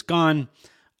Slank is gone,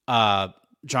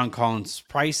 John Collins'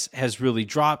 price has really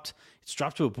dropped. It's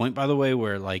dropped to a point, by the way,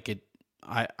 where, like,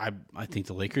 I think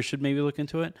the Lakers should maybe look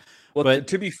into it. Well, but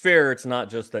to be fair, it's not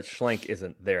just that Schlenk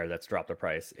isn't there that's dropped the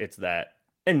price. It's that,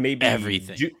 and maybe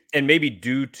everything, and maybe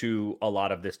due to a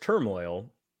lot of this turmoil,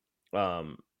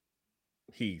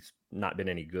 he's not been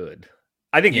any good.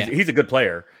 I think he's a good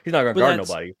player. He's not going to guard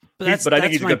nobody. But I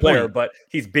think he's a good player. But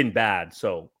he's been bad.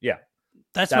 So yeah,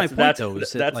 that's my point. Though,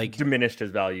 that's like, diminished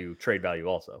his value, trade value,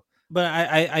 also. But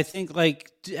I think, like,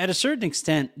 at a certain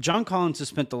extent, John Collins has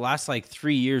spent the last, like,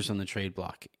 3 years on the trade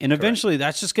block. And eventually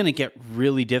that's just going to get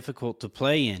really difficult to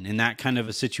play in that kind of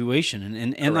a situation.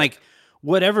 And like,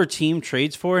 whatever team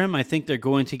trades for him, I think they're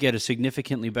going to get a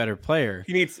significantly better player.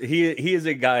 He is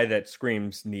a guy that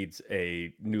screams needs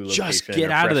a new location. Just get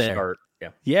out of there. Start.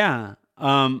 Yeah.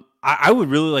 I would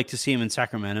really like to see him in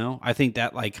Sacramento. I think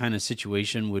that, like, kind of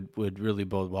situation would really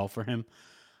bode well for him.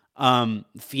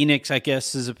 Phoenix, I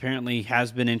guess,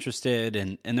 has been interested,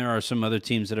 and there are some other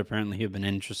teams that apparently have been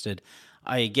interested.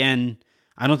 I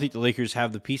don't think the Lakers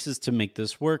have the pieces to make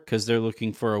this work because they're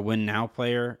looking for a win now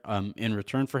player in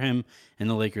return for him, and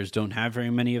the Lakers don't have very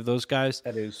many of those guys.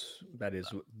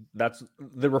 That's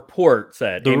the report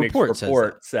said. The report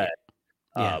said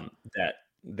that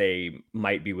they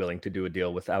might be willing to do a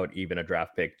deal without even a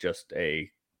draft pick, just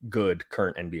a good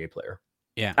current NBA player.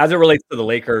 Yeah. As it relates to the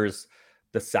Lakers,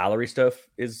 the salary stuff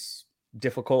is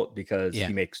difficult because Yeah.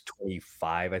 he makes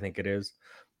 25, I think it is,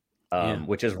 Yeah.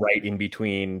 which is right in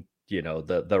between,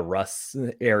 the Russ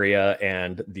area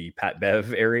and the Pat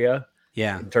Bev area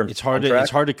Yeah. in terms It's of hard to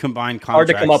contract. combine Hard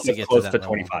to come contracts up to with get to close that to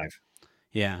level. 25.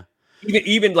 Yeah.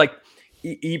 Even like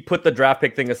you put the draft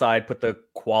pick thing aside, put the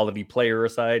quality player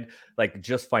aside, like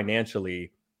just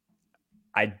financially,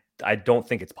 I don't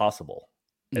think it's possible.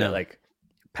 No. Like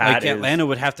Like Pat is, Atlanta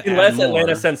would have to add unless Atlanta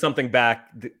more. sends something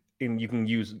back, and you can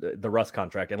use the Russ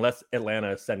contract. Unless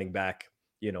Atlanta is sending back,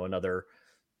 another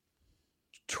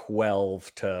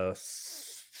 12 to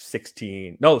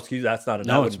 16. No, excuse, that's not, that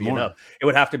No, wouldn't it's be enough. more. It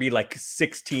would have to be like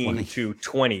 16 20. to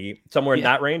 20, somewhere in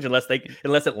Yeah. that range, unless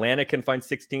Atlanta can find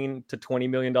 16 to 20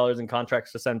 million dollars in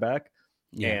contracts to send back.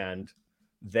 Yeah. And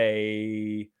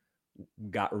they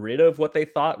got rid of what they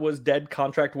thought was dead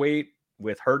contract weight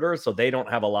with Herder, so they don't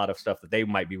have a lot of stuff that they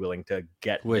might be willing to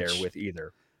get there Which with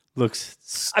either.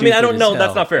 looks I mean, I stupid don't as know. That's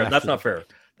hell not fair. after That's the not fair.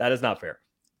 That is not fair.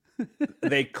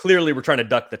 They clearly were trying to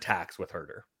duck the tax with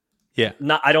Herder. Yeah.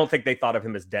 I don't think they thought of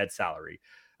him as dead salary.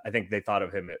 I think they thought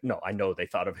of him. I know they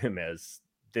thought of him as,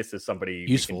 this is somebody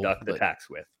Useful, we can duck the tax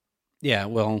with. Yeah.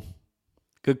 Well,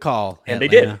 good call. And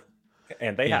Atlanta. they did.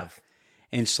 And they have.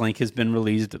 And Schlenk has been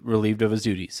relieved of his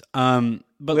duties. But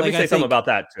let me say something about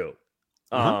that too.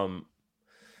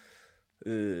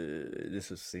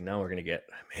 This is, now we're gonna get,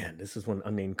 man, this is when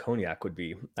unnamed cognac would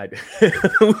be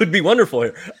would be wonderful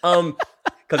here,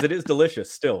 because it is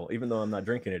delicious still, even though I'm not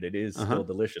drinking it. It is still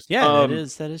delicious. Yeah,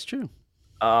 that is true.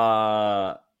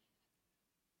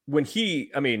 When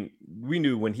we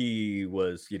knew when he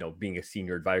was, being a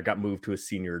senior advisor, got moved to a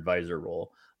senior advisor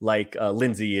role, like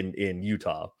Lindsey in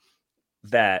Utah,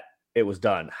 that it was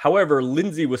done. However,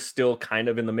 Lindsey was still kind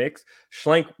of in the mix.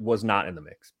 Schlenk was not in the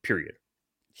mix, period.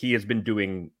 He has been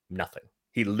doing nothing.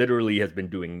 He literally has been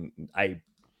doing, I'm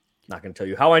not going to tell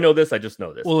you how I know this. I just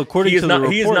know this. Well, according to the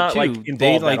report, he is not too, like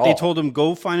involved at all. They told him,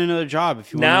 go find another job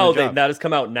if you want now another job. That has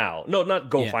come out now. No, not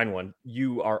go find one.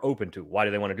 You are open to. Why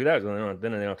do they want to do that?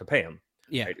 Then they don't have to pay him.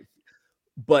 Yeah. Right?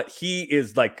 But he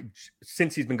is like,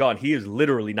 since he's been gone, he is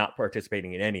literally not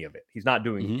participating in any of it. He's not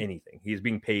doing anything. He is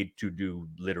being paid to do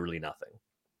literally nothing.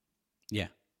 Yeah.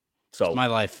 So it's my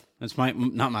life. It's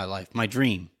not my life, my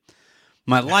dream.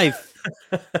 My life,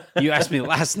 you asked me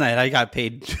last night, I got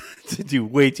paid to do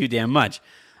way too damn much.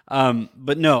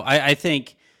 But no, I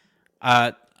think,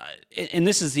 and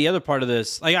this is the other part of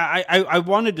this. Like, I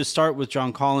wanted to start with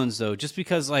John Collins, though, just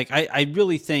because, like, I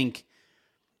really think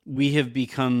we have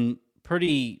become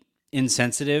pretty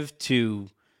insensitive to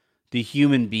the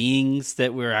human beings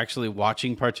that we're actually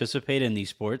watching participate in these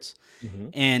sports.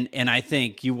 And I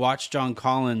think you watch John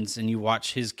Collins and you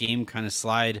watch his game kind of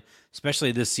slide,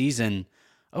 especially this season.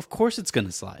 Of course it's going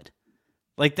to slide.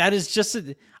 Like, that is just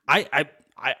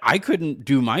I couldn't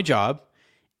do my job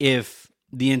if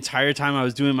the entire time I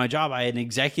was doing my job, I had an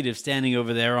executive standing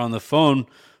over there on the phone,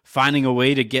 finding a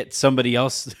way to get somebody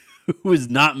else who is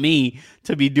not me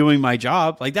to be doing my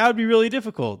job. Like, that would be really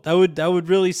difficult. That would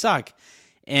really suck.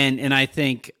 And I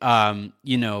think, when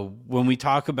we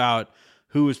talk about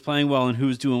who is playing well and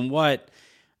who's doing what,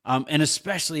 and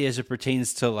especially as it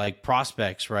pertains to, like,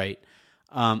 prospects, right?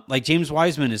 Like, James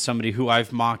Wiseman is somebody who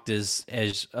I've mocked as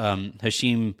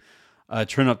Hashim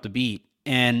turn up the beat,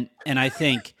 and I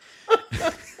think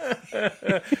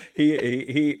he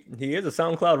is a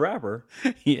SoundCloud rapper.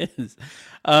 He is,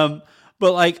 but,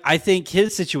 like, I think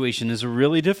his situation is a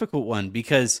really difficult one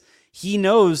because he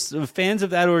knows the fans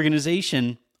of that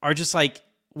organization are just like,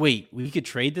 wait, we could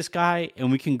trade this guy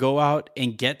and we can go out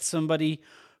and get somebody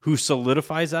who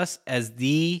solidifies us as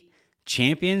the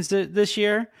champions this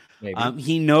year.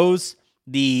 He knows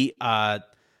the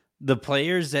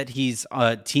players that he's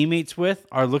teammates with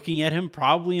are looking at him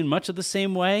probably in much of the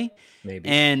same way. Maybe.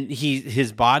 And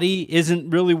his body isn't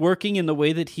really working in the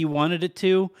way that he wanted it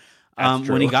to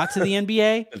when he got to the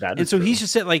NBA. And so he's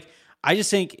just said, like, I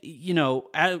just think,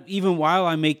 even while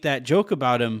I make that joke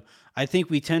about him, I think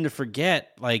we tend to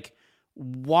forget, like,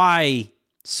 why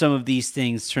some of these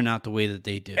things turn out the way that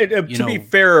they do. To be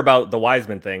fair about the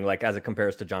Wiseman thing, like, as it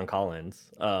compares to John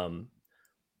Collins,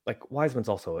 like, Wiseman's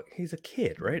he's a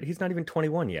kid, right? He's not even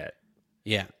 21 yet.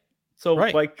 Yeah. So,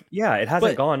 like, yeah, it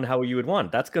hasn't gone how you would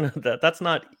want. That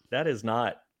is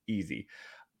not easy.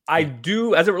 I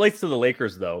do, as it relates to the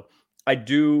Lakers, though, I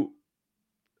do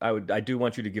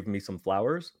want you to give me some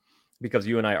flowers, because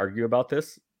you and I argue about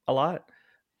this a lot.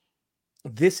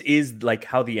 This is like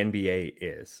how the NBA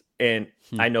is. And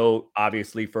I know,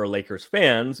 obviously, for Lakers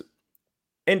fans,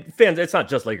 it's not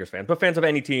just Lakers fans, but fans of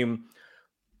any team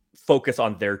focus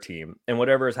on their team, and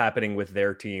whatever is happening with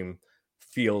their team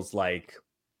feels like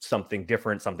something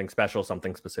different, something special,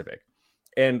 something specific.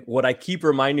 And what I keep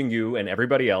reminding you and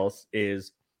everybody else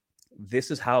is this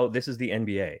is the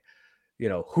NBA.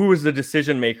 Who is the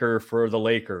decision maker for the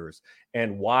Lakers,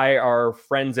 and why are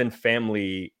friends and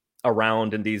family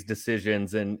around in these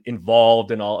decisions and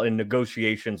involved in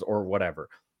negotiations or whatever.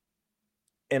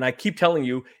 And I keep telling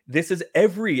you, this is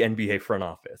every NBA front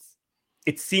office.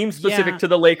 It seems specific to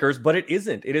the Lakers, but it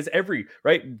isn't. It is every,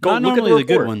 right? Go not look normally at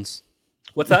the good ones.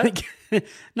 What's that?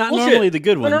 Not bullshit. Normally the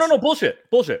good ones. No.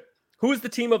 Bullshit. Who is the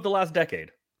team of the last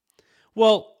decade?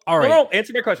 Well, all right. No,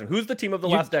 answer my question. Who's the team of the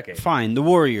last decade? Fine, the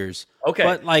Warriors. Okay,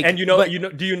 but and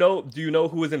do you know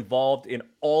who is involved in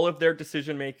all of their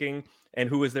decision making and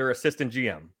who is their assistant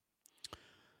GM?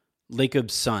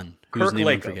 Lacob's son, whose name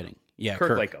I'm forgetting. Yeah,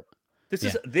 Kirk Lacob.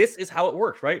 This is how it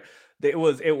works, right? It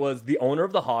was the owner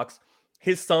of the Hawks.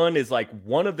 His son is like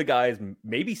one of the guys,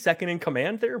 maybe second in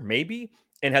command there, maybe,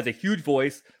 and has a huge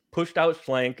voice. Pushed out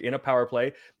Schlenk in a power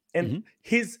play, and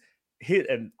his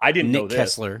and I didn't know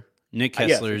this. Nick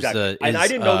Kessler's, yes, exactly. And I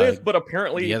didn't know this, but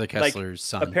apparently the other Kessler's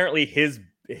son. Apparently his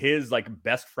like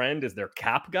best friend is their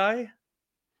cap guy.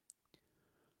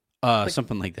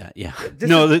 Something like that. Yeah.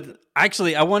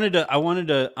 Actually, I wanted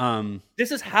to.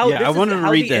 This is how. Yeah, I wanted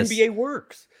to read this. NBA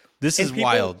works. This is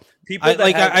wild. People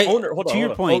that have to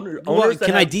your point.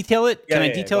 Can I detail it? Can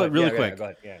I detail it really quick? Go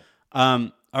ahead. Yeah.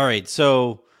 All right.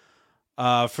 So.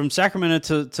 From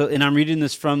Sacramento to and I'm reading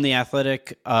this from The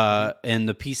Athletic and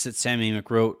the piece that Sammy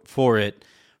Mick wrote for it.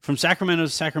 From San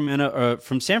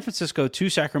Francisco to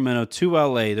Sacramento to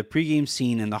LA, the pregame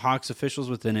scene and the Hawks officials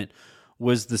within it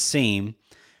was the same.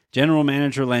 General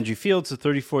manager Landry Fields, a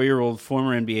 34-year-old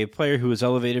former NBA player who was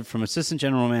elevated from assistant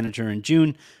general manager in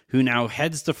June, who now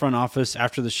heads the front office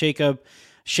after the shakeup.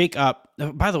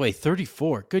 By the way,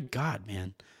 34. Good God,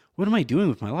 man. What am I doing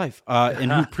with my life?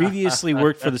 And who previously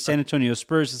worked for the San Antonio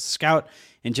Spurs as a scout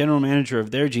and general manager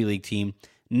of their G League team.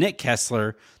 Nick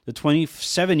Kessler, the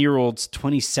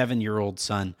 27-year-old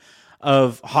son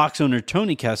of Hawks owner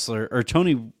Tony Ressler.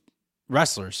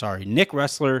 Nick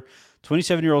Ressler,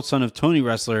 27-year-old son of Tony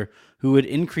Ressler, who had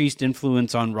increased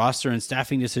influence on roster and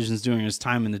staffing decisions during his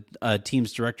time in the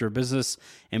team's director of business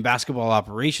and basketball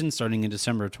operations starting in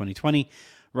December of 2020.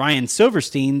 Ryan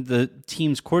Silverstein, the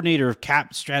team's coordinator of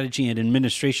cap strategy and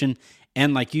administration,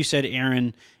 and like you said,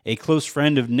 Aaron, a close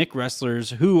friend of Nick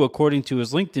Ressler's, who, according to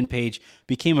his LinkedIn page,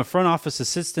 became a front office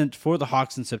assistant for the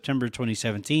Hawks in September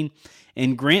 2017.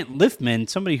 And Grant Liftman,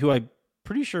 somebody who I'm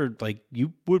pretty sure like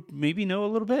you would maybe know a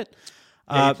little bit.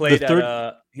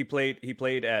 Yeah, he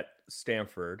played at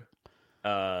Stanford,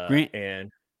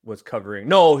 and was covering.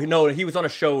 No, he was on a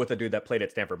show with a dude that played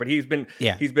at Stanford, but he's been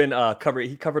covering.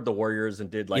 He covered the Warriors and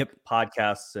did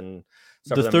podcasts and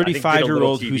stuff. The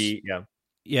 35-year-old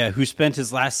who spent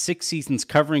his last 6 seasons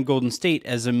covering Golden State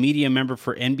as a media member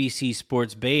for NBC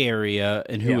Sports Bay Area,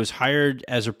 and who was hired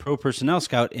as a pro personnel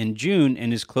scout in June,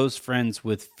 and is close friends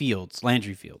with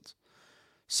Landry Fields.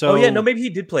 So, maybe he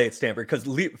did play at Stanford because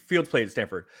Fields played at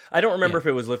Stanford. I don't remember if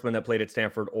it was Liftman that played at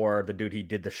Stanford or the dude he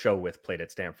did the show with played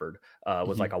at Stanford.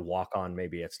 Was like a walk-on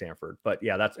maybe at Stanford. But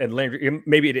yeah, and Landry.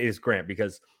 Maybe it is Grant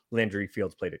because Landry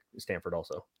Fields played at Stanford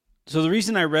also. So the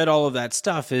reason I read all of that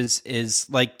stuff is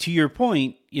like, to your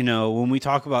point, when we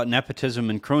talk about nepotism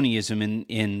and cronyism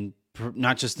in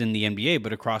not just in the NBA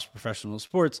but across professional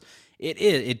sports,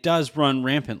 it does run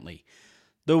rampantly.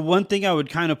 The one thing I would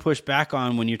kind of push back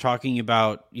on when you're talking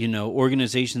about,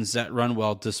 organizations that run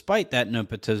well despite that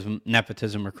nepotism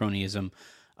or cronyism,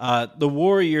 the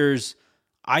Warriors,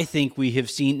 I think we have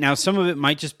seen now. Some of it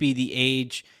might just be the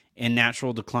age and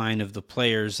natural decline of the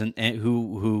players and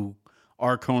who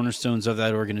are cornerstones of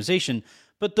that organization.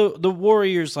 But the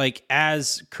Warriors, like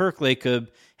as Kirk Lacob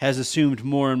has assumed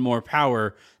more and more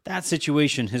power, that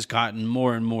situation has gotten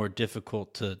more and more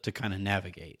difficult to kind of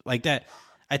navigate like that.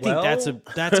 I think that's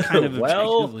kind of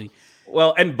objectively.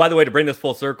 Well, and by the way, to bring this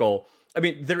full circle, I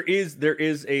mean, there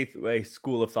is a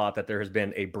school of thought that there has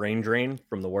been a brain drain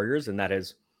from the Warriors, and that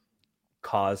has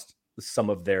caused some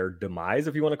of their demise,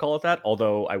 if you want to call it that.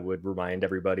 Although I would remind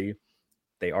everybody,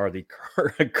 they are the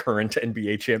current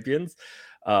NBA champions,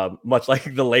 much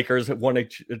like the Lakers won a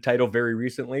title very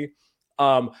recently.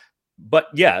 But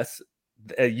yes,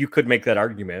 you could make that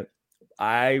argument.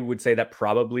 I would say that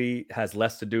probably has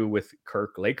less to do with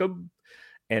Kirk Lacob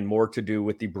and more to do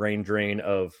with the brain drain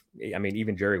of, I mean,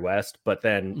 even Jerry West, but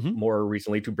then more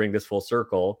recently, to bring this full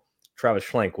circle, Travis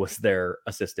Schlenk was their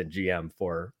assistant GM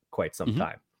for quite some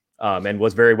time, and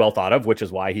was very well thought of, which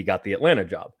is why he got the Atlanta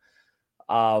job.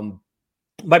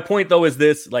 My point though is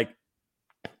this, like,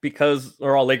 because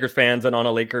we're all Lakers fans and on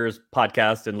a Lakers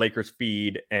podcast and Lakers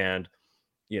feed, and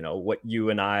what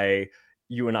you and I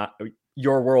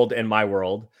your world and my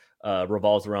world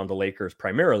revolves around the Lakers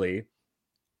primarily,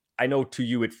 I know to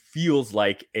you it feels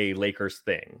like a Lakers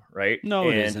thing, right? No,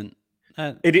 it And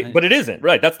isn't. but it isn't,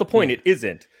 right? That's the point. Yeah. It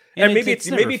isn't. And And it's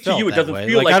never maybe to you felt it that doesn't way.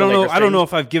 feel Like like a I Lakers don't know thing.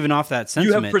 if I've given off that You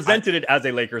have sentiment. presented it as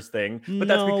a Lakers thing, but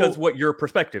that's because what your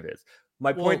perspective is.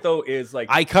 My point though is like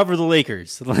I cover the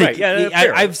Lakers. Like right, yeah,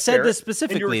 fair, I've said fair. this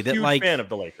specifically And you're a that huge like fan of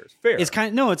the Lakers. Fair. it's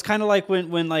kind of like when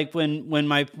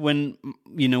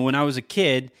you know, when I was a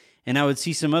kid and I would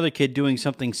see some other kid doing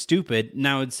something stupid, and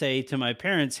I would say to my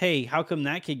parents, "Hey, how come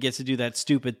that kid gets to do that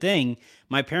stupid thing?"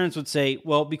 My parents would say,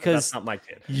 "Well, because that's not my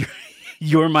kid.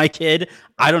 You're my kid.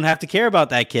 I don't have to care about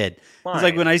that kid." It's like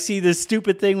Fine. when I see this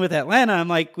stupid thing with Atlanta, I'm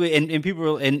like, and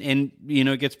people and you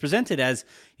know, it gets presented as,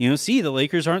 you know, see, the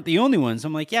Lakers aren't the only ones.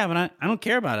 I'm like, yeah, but I don't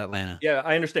care about Atlanta. Yeah,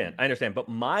 I understand. But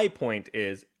my point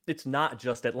is, it's not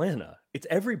just Atlanta. It's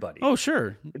everybody. Oh,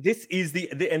 sure. This is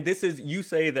and this is, you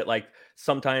say that like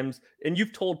sometimes, and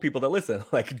you've told people that listen,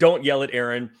 like, don't yell at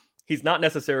Aaron. He's not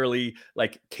necessarily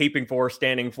like caping for,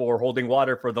 standing for, holding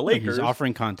water for the Lakers. He's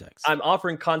offering context. I'm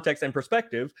offering context and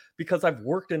perspective because I've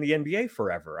worked in the NBA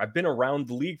forever. I've been around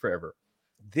the league forever.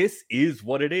 This is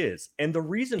what it is. And the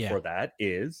reason for that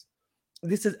is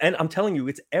and I'm telling you,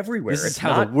 it's everywhere. This is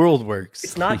how the world works.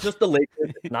 It's not just the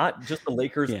Lakers. It's not just the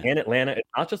Lakers and Atlanta. It's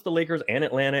not just the Lakers and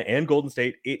Atlanta and Golden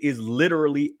State. It is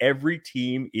literally every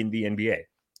team in the NBA.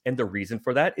 And the reason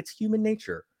for that, it's human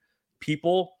nature.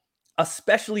 People,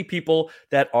 especially people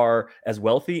that are as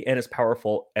wealthy and as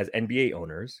powerful as NBA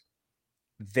owners,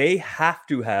 they have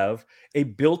to have a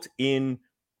built-in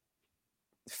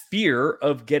fear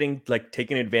of getting like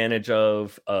taken advantage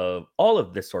of all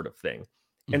of this sort of thing.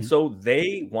 And so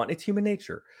it's human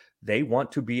nature. They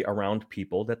want to be around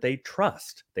people that they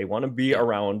trust. They want to be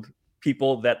around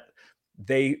people that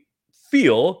they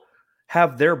feel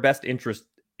have their best interest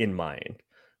in mind,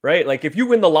 right? Like if you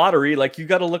win the lottery, like you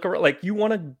got to look around, like you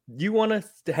want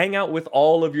to hang out with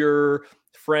all of your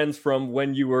friends from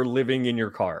when you were living in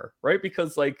your car, right?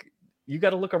 Because like you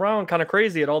got to look around kind of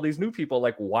crazy at all these new people.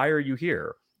 Like, why are you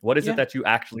here? What is it that you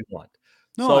actually want?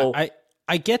 No, so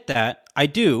I get that. I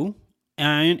do.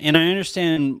 And I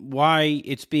understand why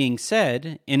it's being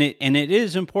said, and it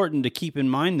is important to keep in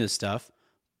mind this stuff.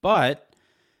 But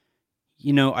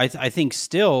you know, I think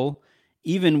still,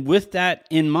 even with that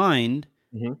in mind,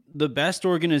 the best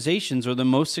organizations or the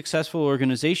most successful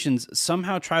organizations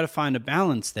somehow try to find a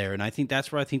balance there, and I think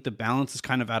that's where I think the balance is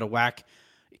kind of out of whack.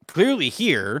 Clearly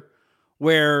here,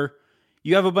 where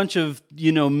you have a bunch of,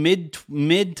 you know, mid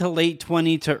to late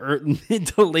 20 to mid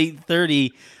to late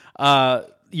 30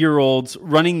 year olds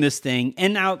running this thing,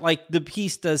 and now like the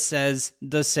piece does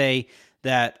say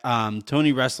that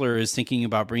Tony Ressler is thinking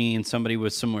about bringing in somebody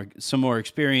with some more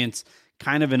experience,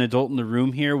 kind of an adult in the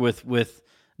room here with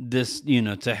this, you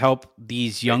know, to help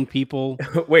these young people.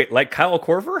 Wait, like Kyle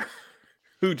Korver,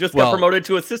 who just got promoted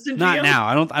to assistant GM? Not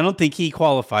now. I don't think he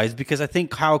qualifies, because I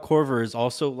think Kyle Korver is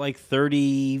also like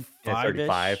 35,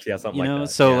 something like that.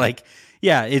 So like,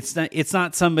 yeah, it's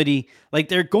not somebody like,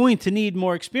 they're going to need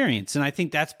more experience. And I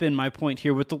think that's been my point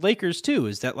here with the Lakers too,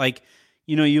 is that like,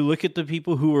 you know, you look at the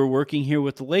people who are working here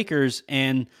with the Lakers,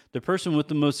 and the person with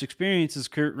the most experience is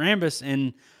Kurt Rambis,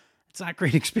 and it's not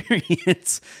great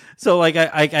experience. So like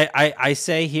I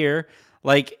say here,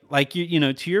 like you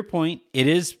know, to your point, it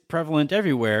is prevalent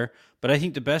everywhere, but I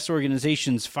think the best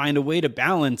organizations find a way to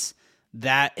balance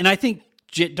that. And I think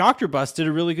Dr. Buss did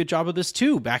a really good job of this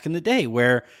too back in the day,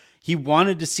 where he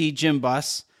wanted to see Jim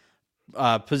Buss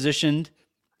positioned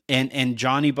and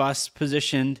Johnny Buss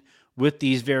positioned with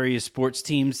these various sports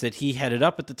teams that he headed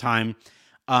up at the time,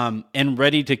 and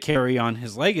ready to carry on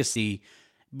his legacy.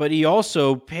 But he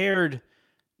also paired,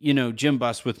 you know, Jim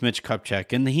Buss with Mitch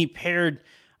Kupchak, and he paired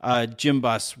Jim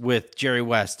Buss with Jerry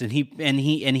West, and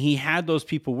he had those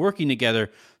people working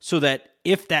together, so that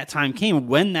if that time came,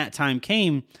 when that time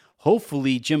came,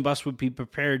 hopefully Jim Buss would be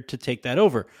prepared to take that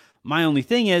over. My only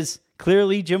thing is,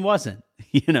 clearly Jim wasn't,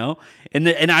 you know, and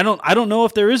I don't know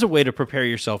if there is a way to prepare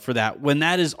yourself for that when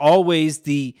that is always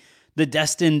the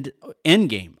destined end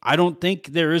game. I don't think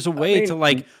there is a way to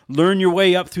like learn your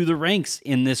way up through the ranks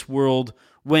in this world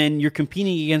when you're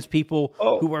competing against people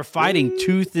who are fighting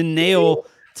tooth and nail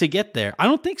to get there. I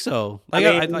don't think so.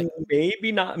 Like,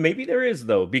 maybe not. Maybe there is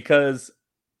though, because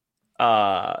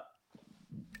I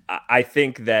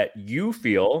think that you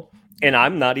feel, and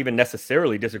I'm not even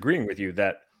necessarily disagreeing with you,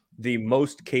 that the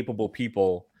most capable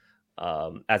people,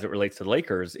 as it relates to the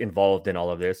Lakers involved in all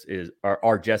of this,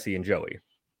 are Jesse and Joey.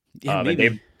 Yeah,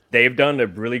 and they've done a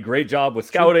really great job with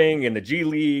scouting and the G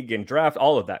League and draft,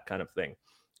 all of that kind of thing.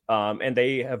 And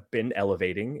they have been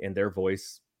elevating, and their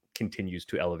voice continues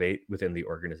to elevate within the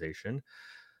organization.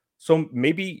 So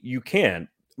maybe you can.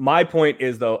 My point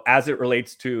is, though, as it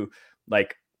relates to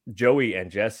like Joey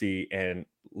and Jesse and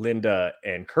Linda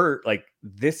and Kurt, like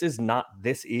this is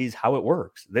how it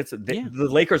works. Yeah. The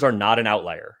Lakers are not an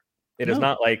outlier. It is No.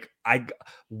 not like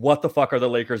what the fuck are the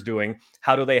Lakers doing?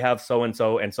 How do they have so and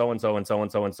so and so and so and so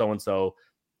and so and so and so,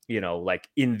 like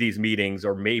in these meetings,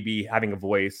 or maybe having a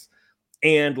voice?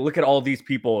 And look at all these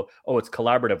people. Oh, it's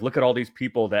collaborative. Look at all these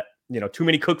people that, too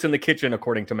many cooks in the kitchen,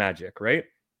 according to Magic, right?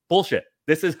 Bullshit.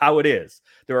 This is how it is.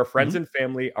 There are friends and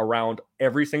family around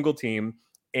every single team,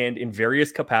 and in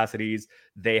various capacities,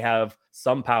 they have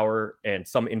some power and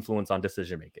some influence on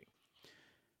decision making.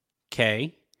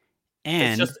 Okay.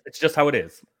 And it's just how it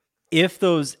is.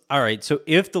 All right, so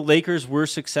if the Lakers were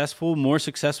more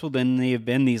successful than they have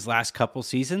been these last couple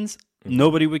seasons,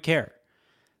 nobody would care.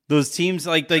 Those teams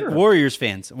like sure. Warriors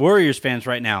fans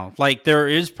right now, like there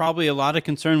is probably a lot of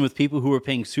concern with people who are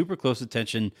paying super close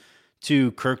attention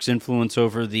to Kirk's influence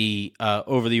over the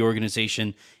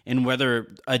organization, and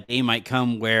whether a day might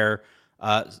come where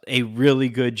a really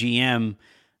good GM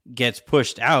gets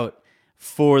pushed out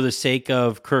for the sake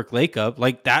of Kirk Lakeup.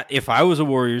 Like that, if I was a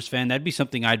Warriors fan, that'd be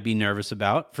something I'd be nervous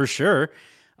about for sure.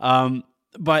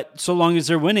 But so long as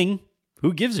they're winning,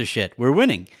 who gives a shit? We're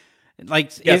winning.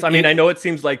 Like, yes, I know it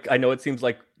seems like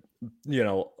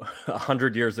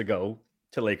 100 years ago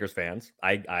to Lakers fans.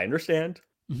 I understand,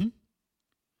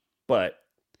 but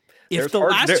if the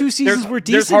last two seasons were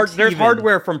decent, there's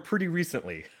hardware from pretty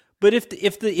recently. But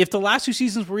if the last two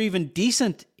seasons were even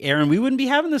decent, Aaron, we wouldn't be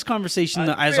having this conversation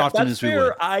as often as we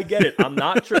would. I get it. I'm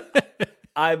not sure.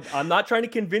 I'm not trying to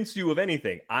convince you of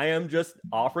anything. I am just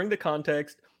offering the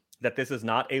context that this is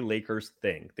not a Lakers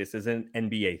thing. This is an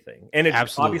NBA thing. And it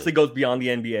obviously goes beyond the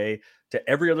NBA to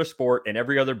every other sport and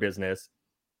every other business.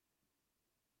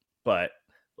 But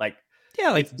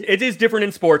it is different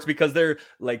in sports because there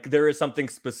is something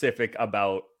specific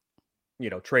about,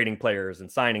 trading players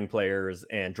and signing players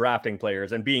and drafting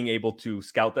players and being able to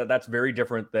scout that. That's very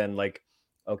different than my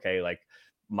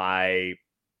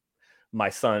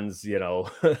son's,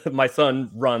 my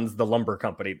son runs the lumber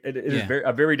company. It is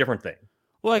a very different thing.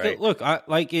 Well, right? Look,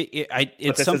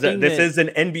 it's something. This is an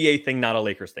NBA thing, not a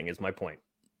Lakers thing. Is my point.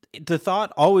 The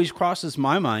thought always crosses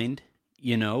my mind,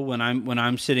 when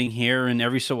I'm sitting here, and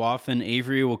every so often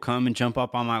Avery will come and jump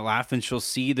up on my lap, and she'll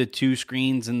see the two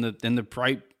screens and the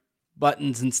bright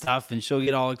buttons and stuff, and she'll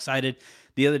get all excited.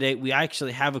 The other day, we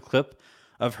actually have a clip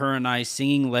of her and I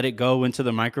singing "Let It Go" into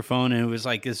the microphone, and it was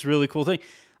like this really cool thing.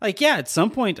 At some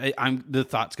point, the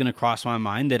thought's going to cross my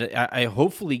mind that I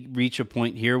hopefully reach a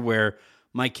point here where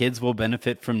my kids will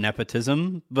benefit from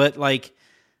nepotism, but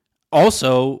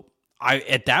also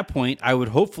at that point I would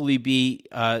hopefully be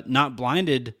not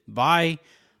blinded by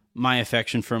my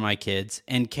affection for my kids,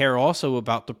 and care also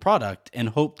about the product and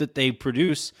hope that they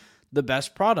produce the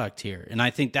best product here. And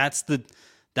I think that's the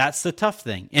tough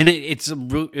thing. And it's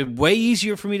way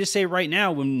easier for me to say right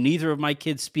now when neither of my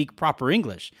kids speak proper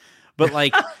English. But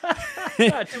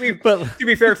to be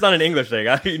fair, it's not an English thing.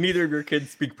 Neither of your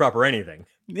kids speak proper anything.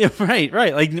 Yeah, right.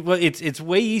 It's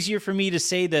way easier for me to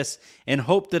say this and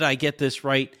hope that I get this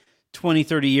right 20,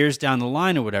 30 years down the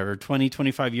line or whatever, 20,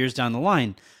 25 years down the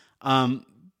line. Right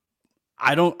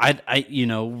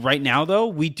now though,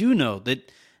 we do know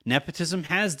that nepotism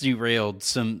has derailed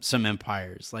some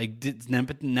empires.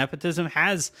 Nepotism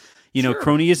has,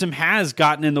 cronyism has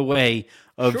gotten in the way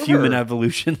of human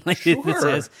evolution, it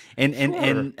says,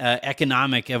 and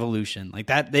economic evolution, like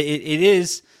that. It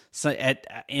is,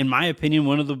 in my opinion,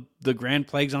 one of the grand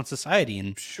plagues on society.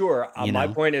 And my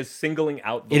point is singling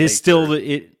out the it Lakers is still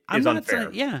is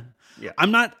unfair.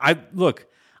 I'm not. I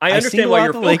understand why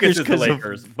your focus is the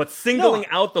Lakers, but singling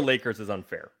out the Lakers is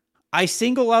unfair. I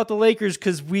single out the Lakers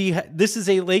because this is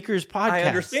a Lakers podcast. I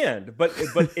understand, but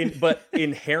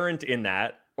inherent in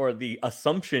that, or the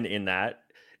assumption in that,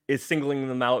 is singling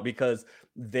them out because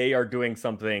they are doing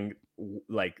something,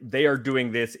 they are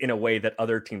doing this in a way that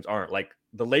other teams aren't.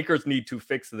 The Lakers need to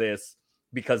fix this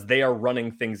because they are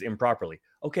running things improperly.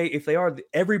 Okay, if they are,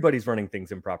 everybody's running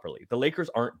things improperly. The Lakers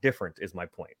aren't different, is my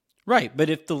point. Right, but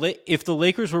if the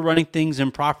Lakers were running things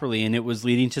improperly and it was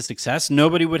leading to success,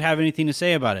 nobody would have anything to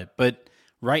say about it. But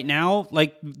right now,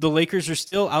 the Lakers are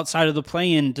still outside of the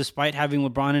play-in despite having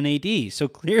LeBron and AD. So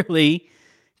clearly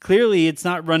it's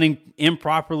not running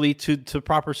improperly to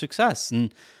proper success,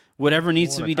 and whatever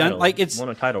needs to be done. It's won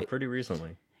a title pretty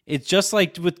recently. It's just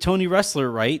like with Tony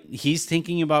Ressler, right? He's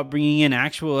thinking about bringing in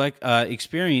actual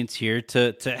experience here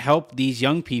to help these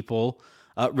young people,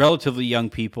 relatively young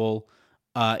people,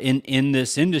 in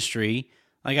this industry.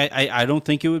 I don't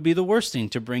think it would be the worst thing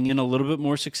to bring in a little bit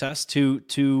more success to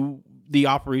the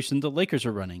operation the Lakers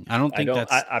are running. I don't think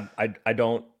that's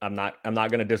I'm not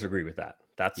going to disagree with that.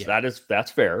 Yeah.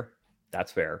 That's fair.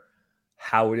 That's fair.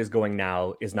 How it is going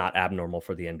now is not abnormal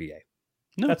for the NBA.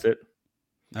 No. That's it.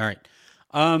 All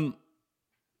right.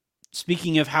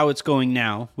 Speaking of how it's going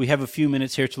now, we have a few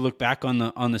minutes here to look back on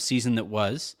the season that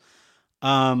was.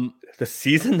 The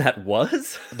season that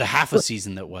was? The half a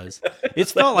season that was.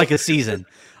 It's felt like a season.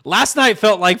 Last night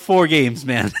felt like 4 games,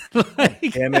 man.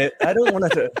 Damn it. I don't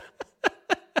want to.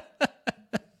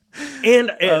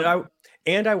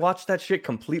 And I watched that shit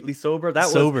completely sober.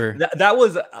 That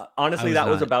was honestly, that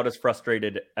was about as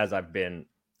frustrated as I've been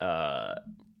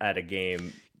at a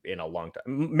game in a long time.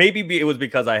 Maybe it was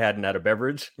because I hadn't had a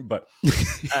beverage, but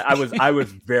I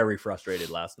was very frustrated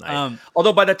last night.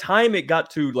 Although by the time it got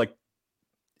to like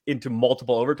into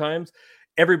multiple overtimes,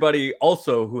 everybody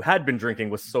also who had been drinking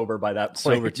was sober by that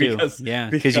point. Sober too, because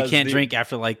you can't drink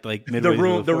after like midway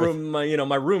the room.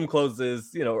 My room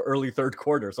closes early third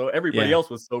quarter, so everybody else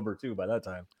was sober too by that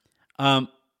time.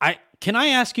 Can I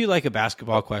ask you like a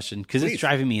basketball question, because it's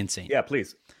driving me insane? Yeah,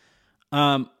 please.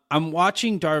 I'm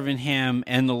watching Darvin Ham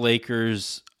and the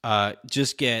Lakers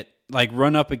just get like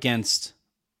run up against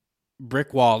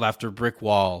brick wall after brick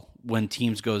wall when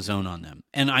teams go zone on them.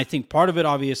 And I think part of it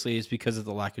obviously is because of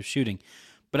the lack of shooting.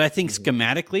 But I think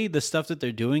schematically, the stuff that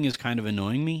they're doing is kind of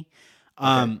annoying me.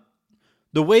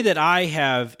 The way that I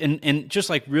have, and just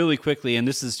like really quickly, and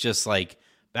this is just like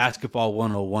basketball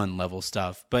 101 level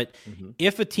stuff, but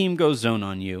if a team goes zone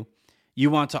on you, you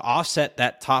want to offset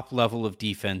that top level of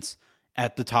defense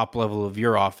at the top level of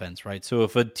your offense, right? So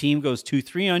if a team goes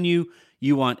 2-3 on you,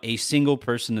 you want a single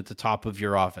person at the top of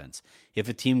your offense. If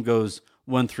a team goes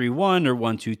 1-3-1 or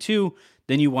 1-2-2,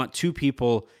 then you want 2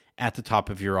 people at the top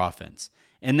of your offense.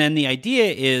 And then the idea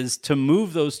is to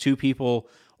move those 2 people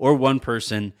or 1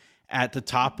 person at the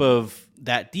top of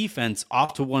that defense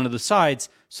off to one of the sides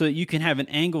so that you can have an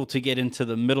angle to get into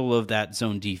the middle of that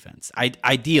zone defense.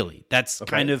 Ideally, that's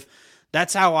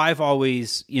that's how I've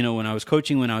always, when I was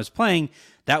coaching, when I was playing,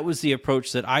 that was the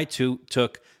approach that I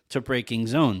took to breaking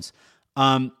zones.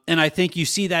 And I think you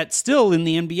see that still in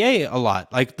the NBA a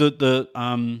lot, like the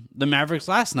Mavericks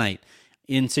last night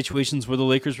in situations where the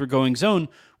Lakers were going zone,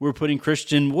 we're putting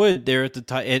Christian Wood there at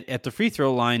the free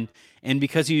throw line. And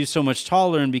because he was so much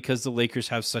taller and because the Lakers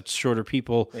have such shorter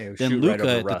people than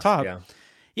Luka at the top.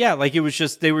 Yeah, like it was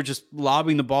just, they were just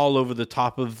lobbing the ball over the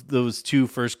top of those 2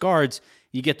 first guards.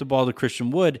 You get the ball to Christian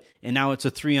Wood, and now it's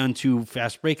a 3-on-2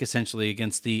 fast break essentially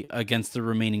against the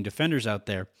remaining defenders out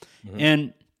there.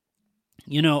 And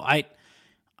I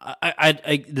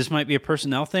this might be a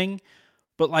personnel thing,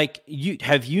 but like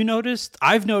have you noticed?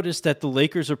 I've noticed that the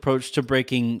Lakers' approach to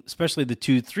breaking, especially the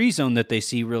 2-3 zone that they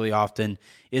see really often,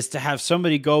 is to have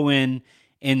somebody go in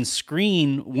and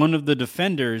screen one of the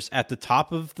defenders at the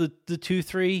top of the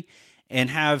 2-3 and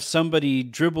have somebody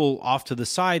dribble off to the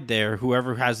side there,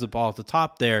 whoever has the ball at the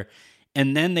top there,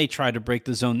 and then they try to break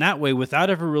the zone that way without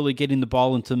ever really getting the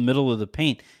ball into the middle of the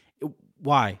paint.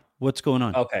 Why? What's going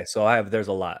on? Okay, so there's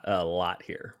a lot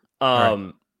here.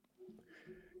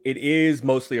 It is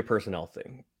mostly a personnel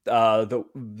thing.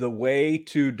 The way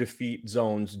to defeat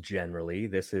zones generally,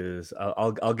 this is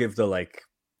I'll give the like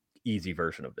easy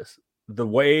version of this.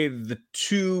 The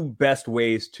 2 best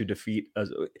ways to defeat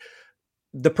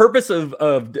the purpose of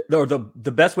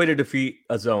the best way to defeat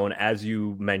a zone, as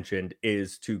you mentioned,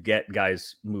 is to get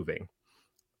guys moving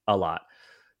a lot.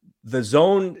 The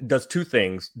zone does 2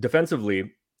 things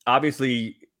defensively.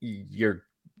 Obviously, you're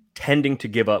tending to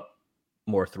give up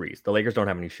more threes. The Lakers don't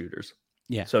have any shooters.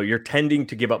 Yeah. So you're tending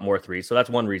to give up more threes. So that's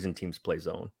one reason teams play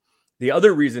zone. The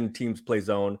other reason teams play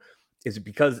zone is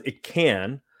because it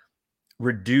can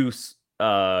reduce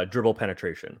dribble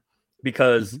penetration,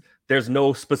 because there's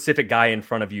no specific guy in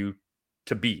front of you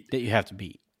to beat. That you have to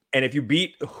beat. And if you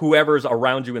beat whoever's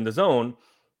around you in the zone,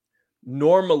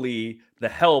 normally the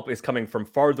help is coming from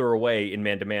farther away in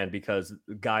man-to-man because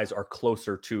guys are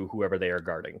closer to whoever they are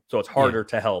guarding. So it's harder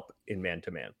to help in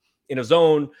man-to-man. In a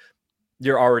zone,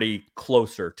 you're already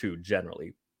closer to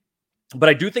generally. But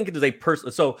I do think it is a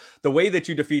person. So the way that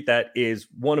you defeat that is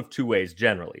one of 2 ways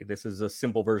generally. This is a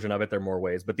simple version of it. There are more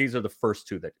ways, but these are the first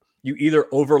 2 that you either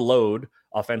overload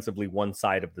offensively one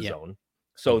side of the zone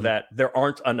so that there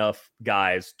aren't enough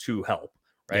guys to help.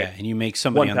 Right? Yeah, and you make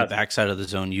somebody on the backside of the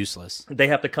zone useless. They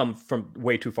have to come from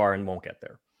way too far and won't get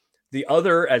there. The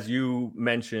other, as you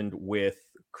mentioned with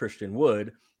Christian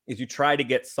Wood, is you try to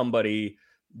get somebody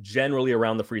generally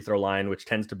around the free throw line, which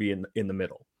tends to be in the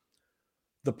middle.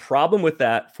 The problem with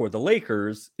that for the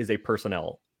Lakers is a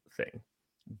personnel thing,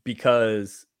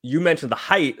 because you mentioned the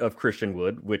height of Christian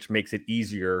Wood, which makes it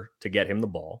easier to get him the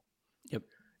ball. Yep.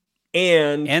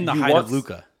 and the you height want of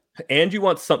Luka. And you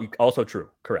want something also true.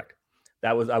 Correct.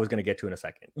 I was going to get to in a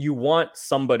second. You want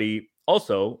somebody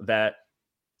also that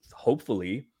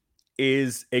hopefully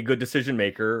is a good decision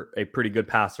maker, a pretty good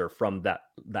passer from that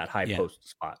high post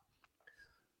spot.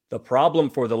 The problem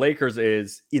for the Lakers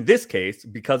is, in this case,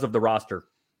 because of the roster,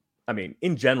 I mean,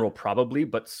 in general, probably,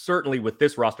 but certainly with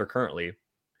this roster currently,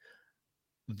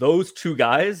 those two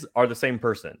guys are the same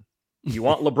person. You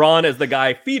want LeBron as the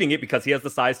guy feeding it because he has the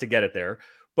size to get it there,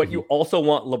 but you also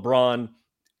want LeBron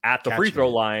at the free throw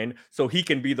line so he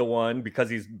can be the one, because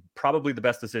he's probably the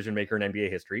best decision maker in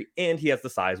NBA history, and he has the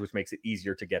size, which makes it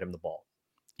easier to get him the ball.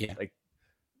 Yeah. Like,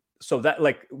 so that,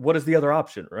 like, what is the other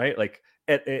option, right? Like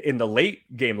in the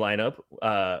late game lineup,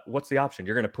 what's the option?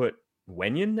 You're going to put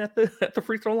Wenyen at the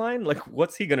free throw line? Like,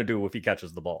 what's he going to do if he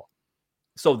catches the ball?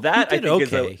 So that, I think,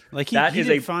 he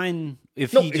did fine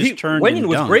if he just turned Wenyen and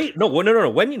was dunked. great. No.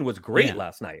 Wenyen was great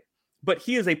last night. But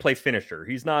he is a play finisher.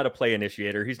 He's not a play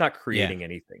initiator. He's not creating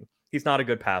anything. He's not a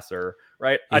good passer,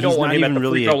 right? Yeah, I don't want him at the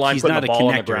free throw line putting the ball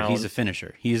on the ground. He's a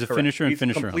finisher. He's a finisher and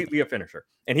finisher. Completely a finisher.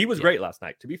 And he was great last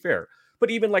night, to be fair.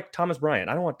 But even like Thomas Bryant,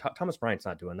 I don't want Thomas Bryant's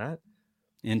not doing that.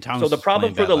 And Thomas so the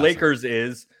problem for the Lakers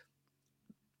is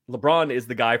LeBron is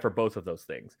the guy for both of those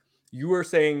things. You were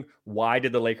saying, why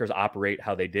did the Lakers operate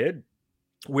how they did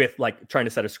with like trying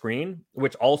to set a screen,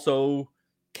 which also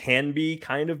can be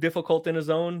kind of difficult in a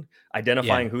zone,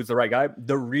 identifying who's the right guy.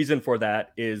 The reason for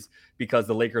that is because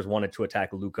the Lakers wanted to attack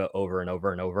Luka over and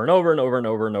over and over and over and over and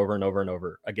over and over and over and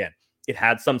over again. It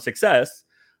had some success.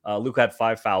 Luka had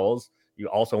 5 fouls. You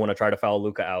also want to try to foul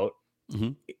Luka out.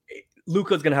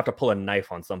 Luka's going to have to pull a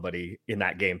knife on somebody in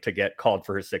that game to get called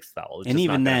for his 6th foul. It's and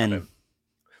even then,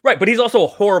 right. But he's also a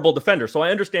horrible defender. So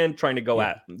I understand trying to go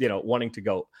at, wanting to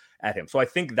go at him. So I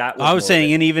think that was, I was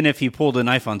saying, and even if he pulled a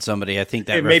knife on somebody, I think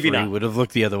that referee would have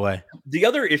looked the other way. The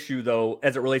other issue, though,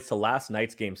 as it relates to last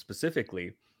night's game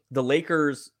specifically, the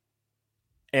Lakers,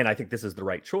 and I think this is the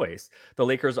right choice, the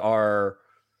Lakers are,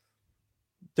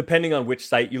 depending on which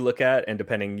site you look at and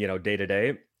depending, day to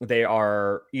day, they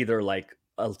are either like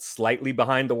slightly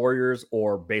behind the Warriors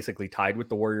or basically tied with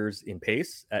the Warriors in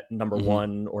pace at number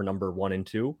 1 or number 1 and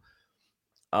 2.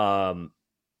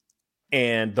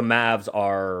 And the Mavs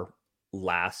are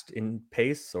last in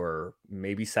pace, or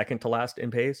maybe second to last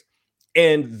in pace.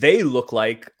 And they look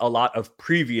like a lot of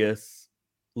previous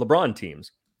LeBron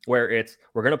teams where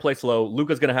we're going to play slow.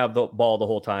 Luka's going to have the ball the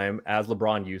whole time, as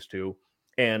LeBron used to.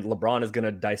 And LeBron is going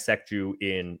to dissect you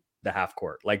in the half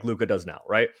court like Luka does now,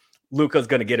 right? Luka's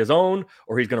going to get his own,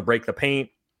 or he's going to break the paint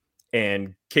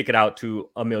and kick it out to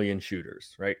a million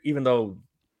shooters, right? Even though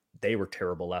they were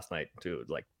terrible last night too,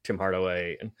 like Tim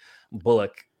Hardaway and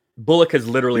Bullock. Bullock has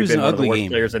literally been one of the worst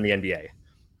players in the NBA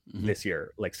this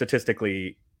year. Like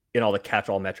statistically, in all the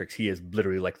catch-all metrics, he is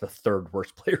literally like the 3rd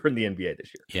worst player in the NBA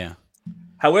this year. Yeah.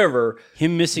 However,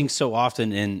 him missing so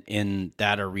often in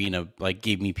that arena like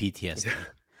gave me PTSD.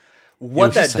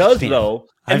 What that does, though,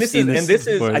 and this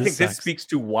is I think this speaks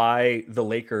to why the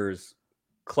Lakers'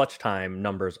 clutch time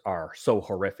numbers are so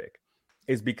horrific,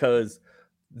 is because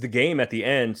the game at the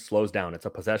end slows down. It's a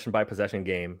possession by possession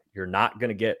game. You're not going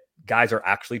to get, guys are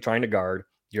actually trying to guard.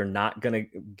 You're not going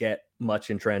to get much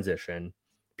in transition.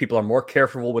 People are more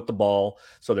careful with the ball.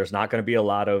 So there's not going to be a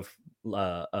lot of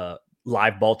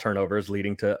live ball turnovers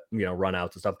leading to, run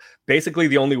outs and stuff. Basically,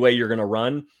 the only way you're going to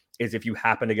run is if you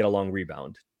happen to get a long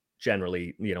rebound,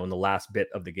 generally, in the last bit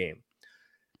of the game.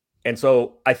 And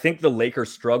so I think the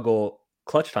Lakers struggle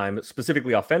clutch time,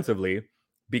 specifically offensively,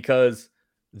 because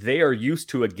they are used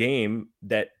to a game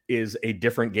that is a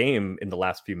different game in the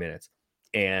last few minutes.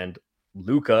 And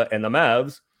Luka and the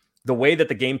Mavs, the way that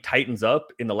the game tightens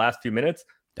up in the last few minutes,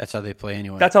 that's how they play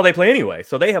anyway.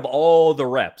 So they have all the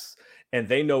reps and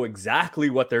they know exactly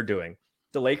what they're doing.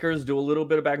 The Lakers do a little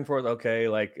bit of back and forth. Okay,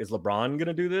 like, is LeBron going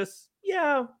to do this?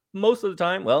 Yeah, most of the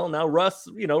time. Well, now Russ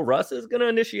is going to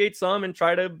initiate some and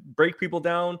try to break people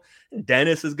down.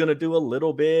 Dennis is going to do a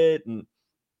little bit, and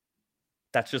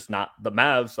that's just not the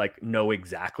Mavs. Like, know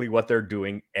exactly what they're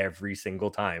doing every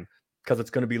single time because it's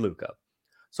going to be Luka.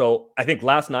 So I think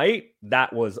last night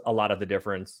that was a lot of the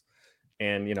difference.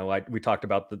 And we talked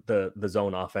about the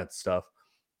zone offense stuff,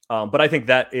 but I think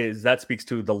that speaks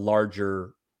to the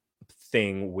larger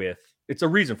thing with. It's a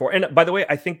reason for. And by the way,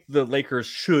 I think the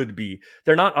Lakers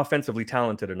they're not offensively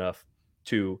talented enough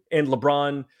to. And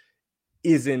LeBron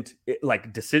isn't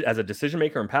like as a decision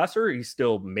maker and passer. He's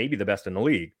still maybe the best in the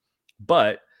league.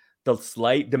 But the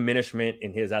slight diminishment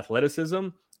in his athleticism,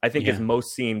 I think, is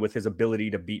most seen with his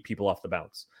ability to beat people off the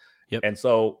bounce. Yep. And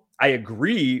so I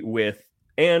agree with,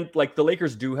 and like the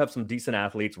Lakers do have some decent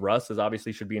athletes. Russ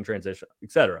obviously should be in transition,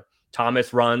 etc.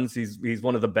 Thomas runs. He's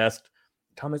one of the best.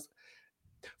 Thomas,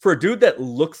 for a dude that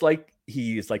looks like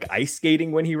he's like ice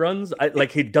skating when he runs,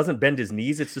 like he doesn't bend his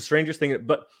knees. It's the strangest thing,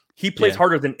 but he plays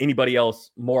harder than anybody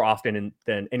else more often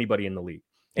than anybody in the league.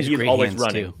 And he's always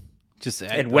running. Too. Just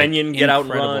and Wenyen get out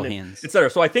and run, etc.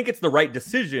 So I think it's the right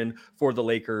decision for the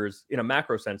Lakers in a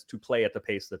macro sense to play at the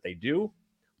pace that they do.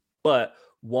 But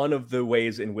one of the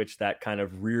ways in which that kind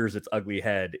of rears its ugly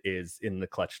head is in the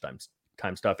clutch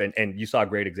time stuff. And you saw a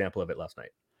great example of it last night.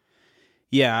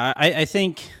 Yeah, I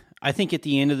think at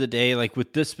the end of the day, like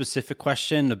with this specific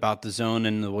question about the zone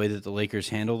and the way that the Lakers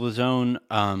handle the zone,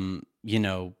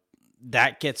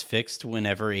 that gets fixed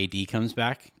whenever AD comes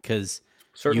back, because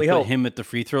certainly you put him at the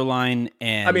free throw line.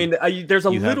 And I mean, there's a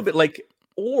little bit like,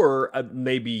 or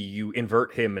maybe you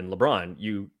invert him and LeBron.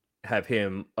 You have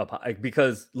him up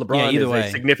because LeBron is a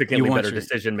significantly better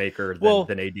decision maker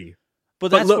than AD.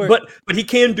 But he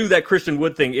can do that Christian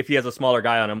Wood thing if he has a smaller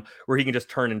guy on him, where he can just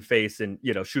turn and face and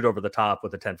shoot over the top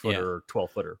with a 10-footer or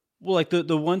 12-footer. Well, like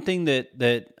the one thing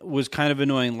that was kind of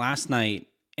annoying last night,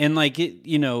 and like it,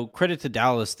 credit to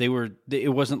Dallas, it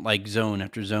wasn't like zone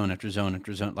after zone after zone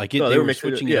after zone. Like they were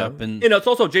switching it up, and it's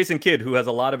also Jason Kidd, who has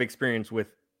a lot of experience with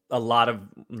not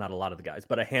a lot of the guys,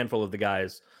 but a handful of the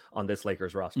guys on this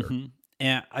Lakers roster. Mm-hmm.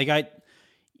 And I got.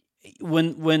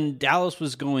 When Dallas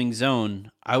was going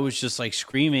zone, I was just like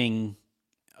screaming,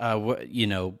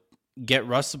 get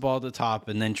Russ the ball at the top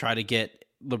and then try to get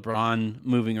LeBron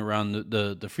moving around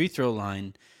the free throw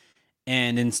line.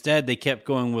 And instead they kept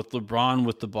going with LeBron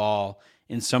with the ball,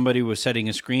 and somebody was setting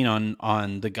a screen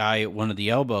on the guy at one of the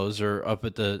elbows or up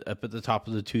at the top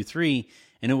of the 2-3,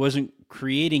 and it wasn't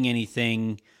creating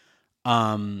anything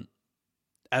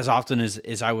as often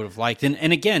as I would have liked.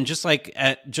 And again, just like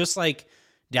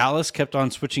Dallas kept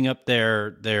on switching up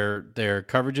their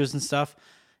coverages and stuff,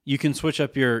 you can switch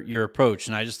up your approach.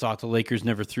 And I just thought the Lakers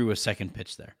never threw a second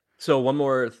pitch there. So one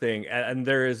more thing, and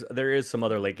there is some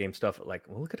other late game stuff. Like,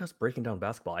 well, look at us breaking down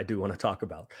basketball. I do want to talk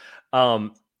about,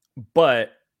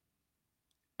 but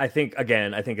I think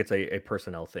it's a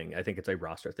personnel thing. I think it's a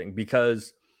roster thing,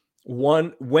 because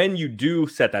when you do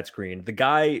set that screen, the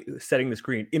guy setting the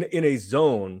screen in a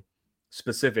zone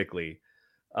specifically,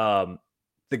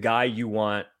 the guy you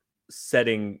want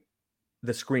setting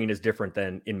the screen is different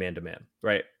than in man-to-man,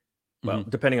 right? Well,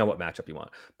 depending on what matchup you want.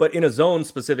 But in a zone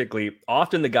specifically,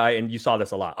 often the guy, and you saw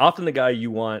this a lot, often the guy you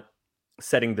want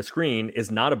setting the screen is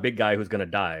not a big guy who's going to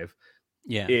dive,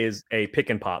 is a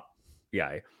pick and pop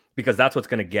guy, because that's what's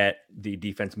going to get the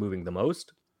defense moving the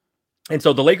most. And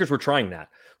so the Lakers were trying that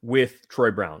with Troy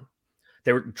Brown.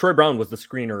 Troy Brown was the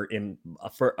screener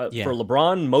for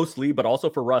LeBron mostly, but also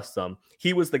for Russ some.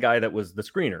 He was the guy that was the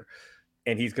screener,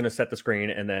 and he's going to set the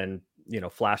screen and then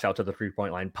flash out to the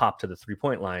 3-point line, pop to the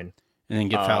 3-point line, and then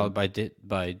get fouled by Tim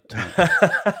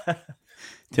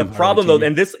the problem though,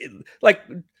 and this, like,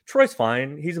 Troy's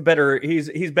fine. He's better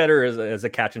as a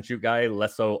catch and shoot guy,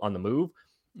 less so on the move.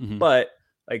 But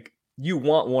like, you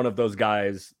want one of those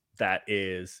guys that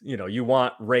is, you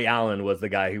want Ray Allen was the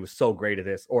guy who was so great at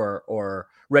this, or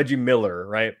Reggie Miller,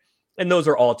 right? And those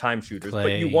are all-time shooters. Clay.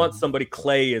 But you want somebody,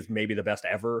 Clay is maybe the best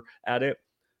ever at it,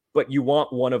 but you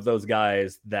want one of those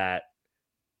guys that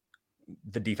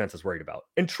the defense is worried about.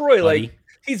 And Troy, like,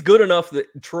 he's good enough that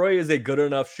Troy is a good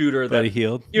enough shooter that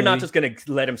you're not just going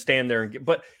to let him stand there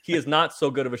but he is not so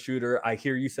good of a shooter. I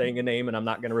hear you saying a name and I'm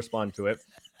not going to respond to it.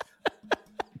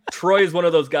 Troy is one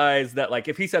of those guys that, like,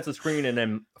 if he sets a screen and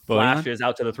then flashes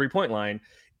out to the 3-point line,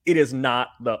 it is not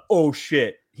the oh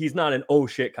shit. He's not an oh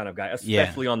shit kind of guy,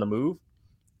 especially on the move.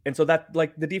 And so that,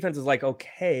 like, the defense is like,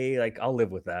 okay, like, I'll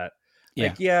live with that.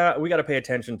 Like, we got to pay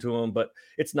attention to him, but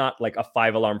it's not like a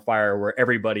 5-alarm fire where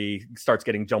everybody starts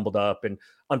getting jumbled up and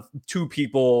two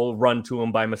people run to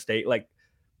him by mistake. Like,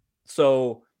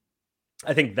 so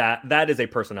I think that is a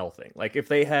personnel thing. Like, if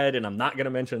they had, and I'm not going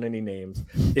to mention any names,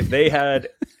 if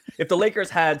the Lakers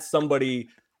had somebody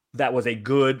that was a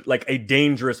good, like, a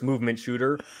dangerous movement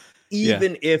shooter,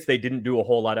 even if they didn't do a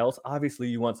whole lot else, obviously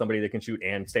you want somebody that can shoot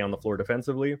and stay on the floor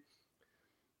defensively.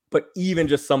 But even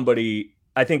just somebody,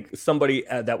 I think somebody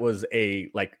that was a,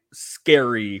 like,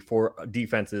 scary for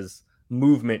defense's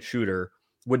movement shooter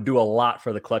would do a lot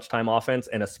for the clutch time offense,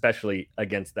 and especially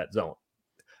against that zone.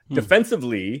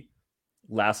 Defensively,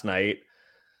 last night,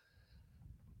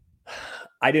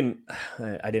 I did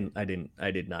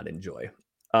not enjoy.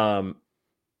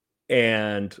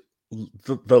 And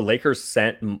the Lakers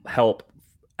sent help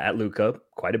at Luka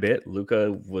quite a bit.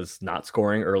 Luka was not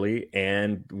scoring early,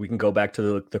 and we can go back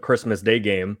to the Christmas Day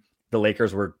game. The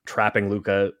Lakers were trapping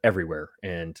Luka everywhere,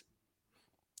 and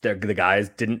the guys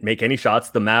didn't make any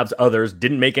shots. The Mavs others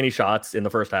didn't make any shots in the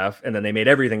first half, and then they made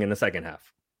everything in the second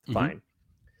half. Fine.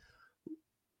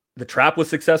 The trap was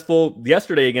successful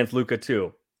yesterday against Luka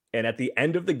too. And at the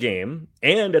end of the game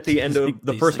and at the end of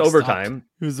the first overtime,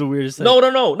 it was the weirdest thing.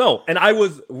 No. And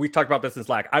we talked about this in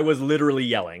Slack. I was literally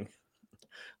yelling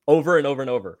over and over and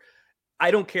over. I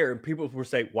don't care. And people were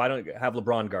saying, why don't you have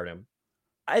LeBron guard him?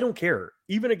 I don't care.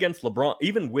 Even against LeBron,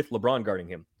 even with LeBron guarding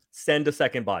him, send a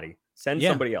second body, send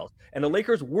somebody else. And the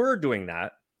Lakers were doing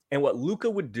that. And what Luka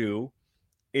would do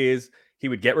is he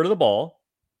would get rid of the ball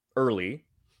early,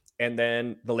 and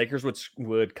then the Lakers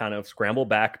would kind of scramble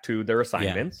back to their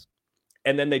assignments,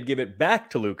 and then they'd give it back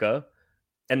to Luka,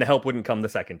 and the help wouldn't come the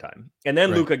second time. And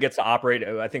then Luka gets to operate.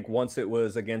 I think once it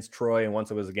was against Troy and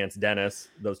once it was against Dennis,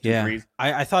 those two threes.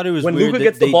 I thought it was when weird Luka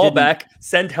gets the ball back,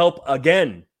 send help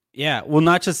again. Yeah, well,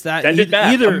 not just that. Send it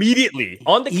back immediately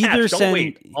on the catch. Don't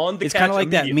wait. On the it's catch. It's kind of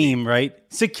like that meme, right?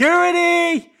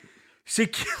 Security!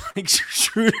 Like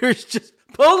Schroeder's just,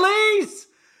 police!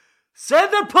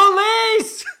 Send the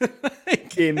police!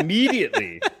 Like,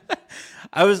 immediately.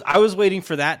 I was waiting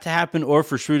for that to happen or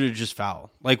for Schroeder to just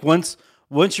foul. Like once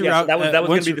you're out. That was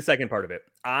going to be the second part of it.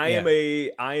 I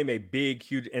am a big,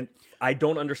 huge, and I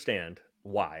don't understand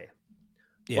why.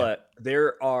 Yeah. But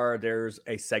there's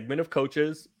a segment of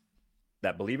coaches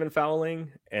that believe in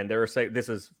fouling, and this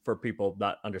is for people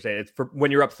not understand. It's for when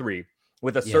you're up 3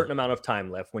 with a certain amount of time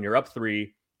left. When you're up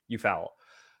 3, you foul.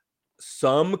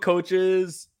 Some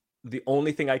coaches, the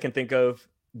only thing I can think of,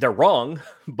 they're wrong,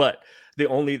 but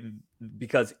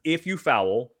because if you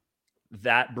foul,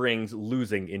 that brings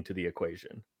losing into the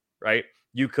equation, right?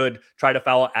 You could try to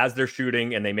foul as they're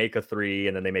shooting and they make a 3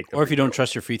 and then they make the or if you don't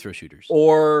trust your free throw shooters.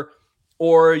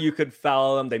 Or you could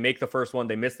foul them, they make the first one,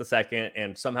 they miss the second,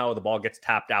 and somehow the ball gets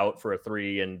tapped out for a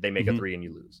 3 and they make a 3 and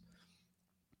you lose.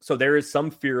 So there is some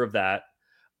fear of that.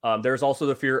 There's also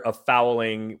the fear of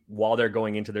fouling while they're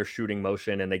going into their shooting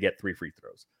motion and they get 3 free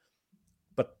throws.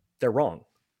 But they're wrong.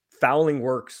 Fouling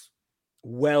works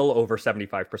well over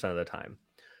 75% of the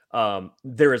time.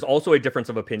 There is also a difference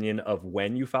of opinion of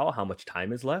when you foul, how much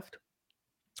time is left.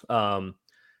 And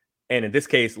in this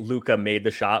case, Luka made the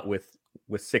shot with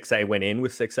 6. I went in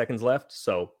with 6 seconds left.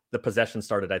 So the possession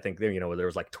started, I think, there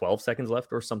was like 12 seconds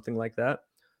left or something like that.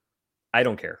 I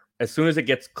don't care. As soon as it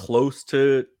gets close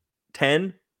to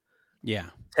 10. Yeah.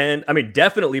 10. I mean,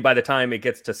 definitely by the time it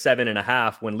gets to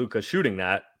 7.5, when Luka's shooting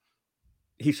that,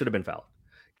 he should have been fouled.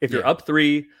 If you're up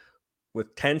 3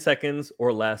 with 10 seconds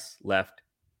or less left,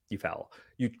 you foul.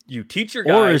 You teach your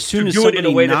guys to do it in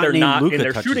a way that they're not in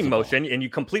their shooting motion, and you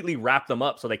completely wrap them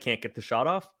up so they can't get the shot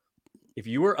off. If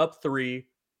you were up 3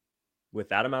 with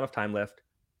that amount of time left,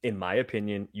 in my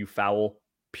opinion, you foul,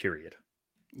 period.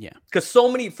 Yeah. Because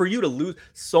for you to lose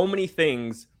so many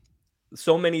things,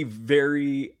 so many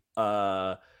very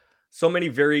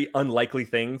unlikely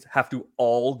things have to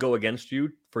all go against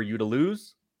you for you to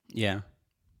lose. Yeah.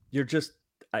 You're just,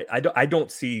 I don't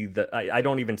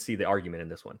even see the argument in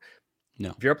this one. No.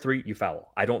 If you're up 3, you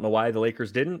foul. I don't know why the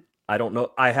Lakers didn't. I don't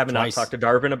know. I haven't not talked to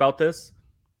Darvin about this.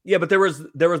 Yeah, but there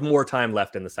was more time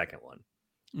left in the second one.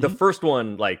 The first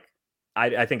one, like,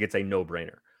 I think it's a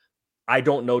no-brainer. I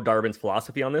don't know Darvin's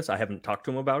philosophy on this. I haven't talked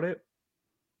to him about it,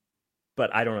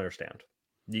 but I don't understand.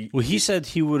 He said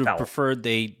he would have preferred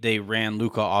they ran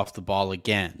Luka off the ball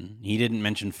again. He didn't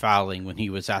mention fouling when he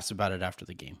was asked about it after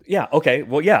the game. Yeah, okay.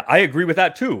 Well, yeah, I agree with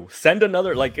that too. Send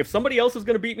another, like, if somebody else is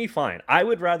going to beat me, fine. I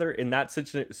would rather, in that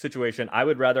situation, I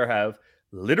would rather have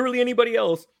literally anybody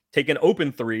else take an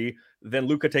open 3 than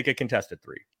Luka take a contested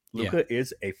 3. Luka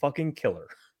is a fucking killer.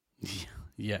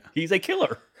 Yeah. He's a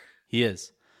killer. He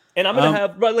is. And I'm going to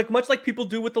have, like, much like people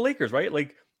do with the Lakers, right?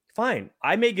 Like, fine,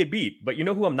 I may get beat, but you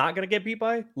know who I'm not going to get beat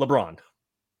by? LeBron.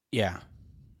 Yeah.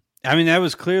 I mean, that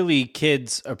was clearly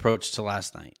Kid's approach to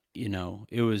last night.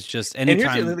 It was just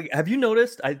anytime. And have you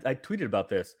noticed? I tweeted about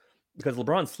this because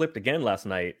LeBron slipped again last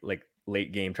night, like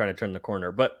late game, trying to turn the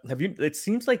corner. But it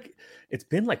seems like it's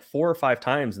been like 4 or 5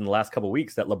 times in the last couple of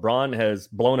weeks that LeBron has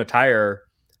blown a tire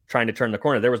trying to turn the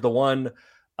corner. There was the one,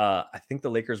 I think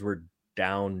the Lakers were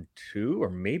down 2, or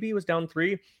maybe it was down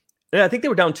 3. Yeah, I think they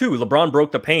were down 2. LeBron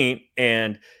broke the paint,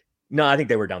 and no, I think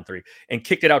they were down 3 and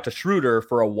kicked it out to Schroeder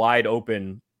for a wide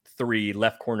open 3,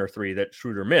 left corner 3 that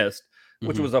Schroeder missed,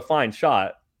 which was a fine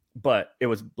shot. But it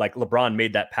was like LeBron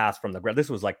made that pass from the ground. This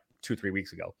was like 2-3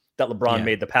 weeks ago that LeBron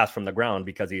made the pass from the ground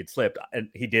because he had slipped, and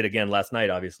he did again last night.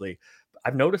 Obviously,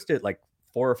 I've noticed it like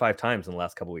 4 or 5 times in the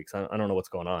last couple of weeks. I don't know what's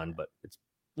going on, but it's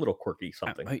a little quirky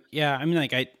something. I mean,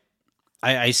 like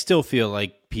I still feel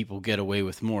like people get away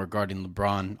with more guarding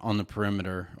LeBron on the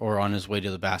perimeter or on his way to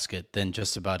the basket than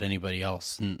just about anybody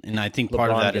else. And I think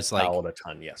part of that is like fouled a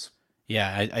ton, yes.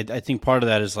 Yeah, I think part of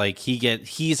that is like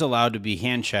he's allowed to be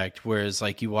hand checked, whereas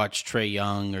like you watch Trey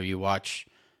Young or you watch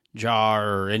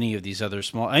Jar or any of these other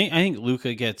small. I think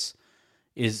Luca gets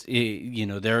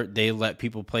they let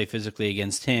people play physically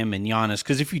against him and Giannis,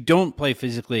 because if you don't play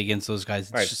physically against those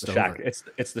guys, All it's right, it's the just Shaq. over.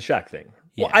 It's the Shaq thing.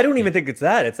 Well, Yeah, I don't yeah. even think it's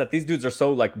that. It's that these dudes are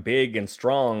so like big and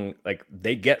strong, like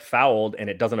they get fouled and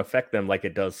it doesn't affect them like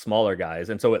it does smaller guys,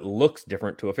 and so it looks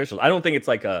different to officials. I don't think it's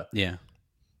like a Yeah.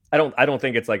 I don't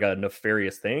think it's like a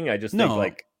nefarious thing. I just think No,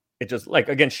 like it just like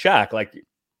against Shaq, like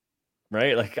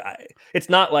right, like it's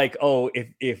not like oh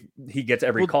if he gets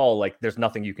every well, call, like there's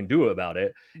nothing you can do about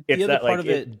it. the It's other that part like of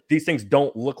it, these things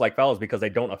don't look like fouls because they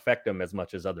don't affect them as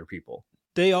much as other people.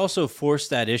 they also force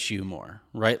that issue more,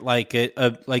 right? Like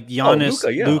Oh, Giannis,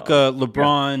 Luca, yeah, Luca, yeah,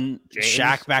 LeBron,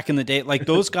 Shaq James, back in the day, like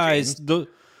those guys, James.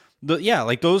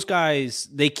 like those guys,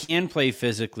 they can play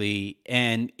physically,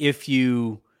 and if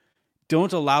you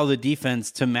don't allow the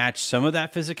defense to match some of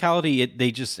that physicality,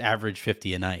 they just average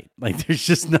 50 a night. Like there's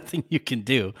just nothing you can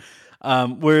do.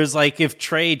 Whereas like if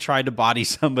Trey tried to body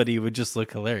somebody, it would just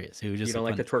look hilarious. He would You just don't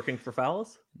look like the funny. twerking for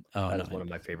fouls? Oh That no, is one of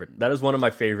my favorite. That is one of my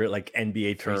favorite like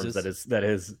NBA terms phrases. that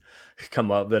has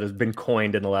come up that has been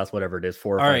coined in the last whatever it is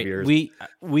 4 or 5 All right, years.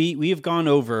 we have gone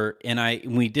over, and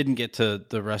we didn't get to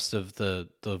the rest of the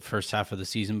first half of the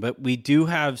season, but we do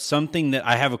have something that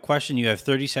I have a question. You have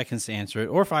 30 seconds to answer it,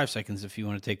 or 5 seconds if you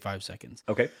want to take 5 seconds.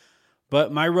 Okay.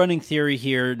 But my running theory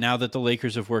here, now that the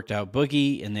Lakers have worked out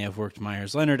Boogie and they have worked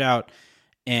Myers Leonard out,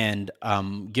 and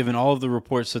given all of the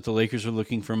reports that the Lakers are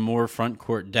looking for more front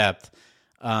court depth,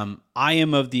 I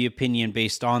am of the opinion,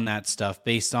 based on that stuff,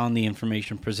 based on the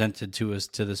information presented to us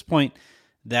to this point,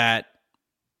 that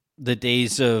the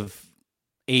days of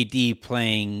AD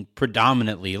playing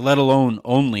predominantly, let alone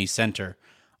only center,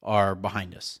 are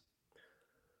behind us.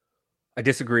 I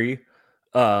disagree.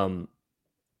 Um,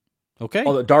 Okay.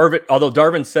 although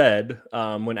Darvin said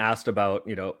when asked about,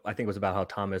 I think it was about how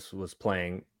Thomas was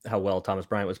playing, how well Thomas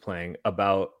Bryant was playing,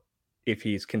 about if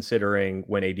he's considering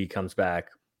when AD comes back,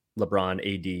 LeBron,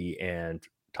 AD, and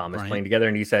Thomas Bryant. playing together,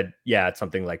 and he said, yeah, it's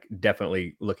something like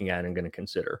definitely looking at and going to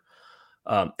consider.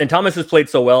 And Thomas has played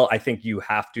so well, I think you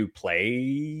have to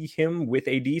play him with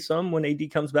AD some when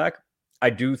AD comes back. I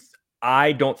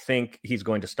don't think he's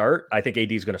going to start. I think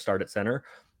AD is going to start at center.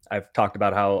 I've talked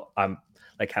about how I'm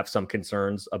like have some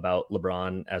concerns about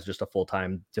LeBron as just a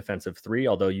full-time defensive three,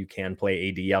 although you can play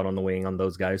AD out on the wing on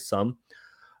those guys some.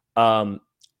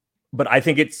 But I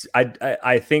think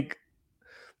I think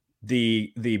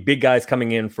the big guys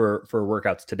coming in for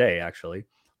workouts today, actually.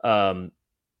 I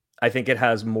think it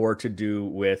has more to do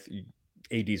with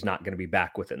AD's not going to be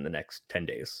back within the next 10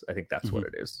 days. I think that's what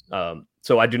it is.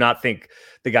 So I do not think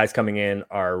the guys coming in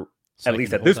are, at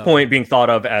least at this point, being thought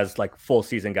of as like full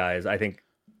season guys. I think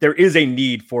there is a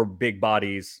need for big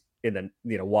bodies in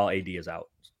the, while AD is out.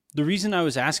 The reason I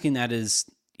was asking that is,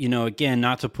 again,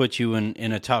 not to put you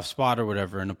in a tough spot or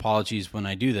whatever, and apologies when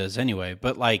I do this anyway,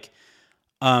 but like,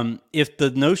 if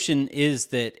the notion is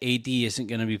that AD isn't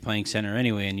going to be playing center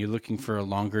anyway, and you're looking for a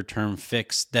longer term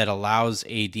fix that allows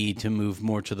AD to move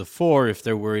more to the four, if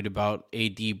they're worried about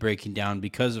AD breaking down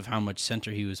because of how much center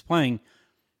he was playing,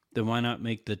 then why not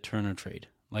make the Turner trade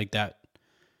like that?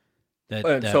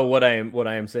 So what I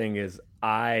am saying is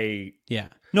yeah.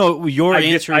 No, your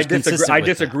answer is consistent. I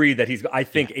disagree that I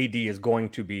think AD is going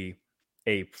to be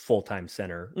a full-time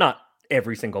center, not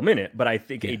every single minute, but I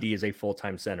think AD is a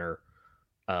full-time center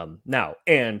now.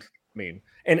 And I mean,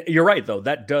 and you're right though.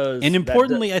 And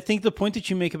importantly, I think the point that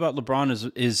you make about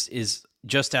LeBron is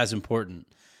just as important.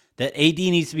 That AD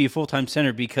needs to be a full-time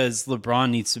center because LeBron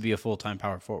needs to be a full-time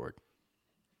power forward.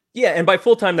 Yeah, and by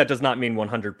full-time, that does not mean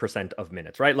 100% of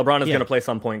minutes, right? LeBron is going to play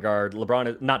some point guard. LeBron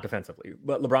is not defensively,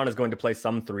 but LeBron is going to play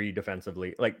some three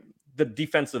defensively. Like the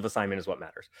defensive assignment is what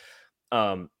matters.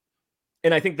 And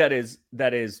I think it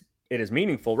is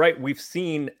meaningful, right? We've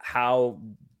seen how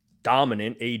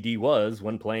dominant AD was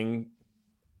when playing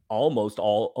almost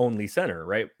all only center,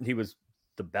 right? He was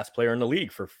the best player in the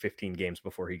league for 15 games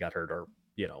before he got hurt, or,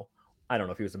 I don't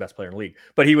know if he was the best player in the league,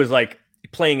 but he was like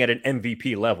playing at an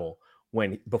MVP level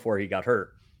before he got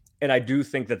hurt. And I do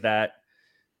think that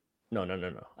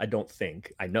no, I don't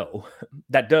think, I know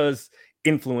that does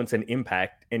influence and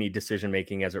impact any decision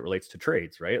making as it relates to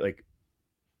trades, right? Like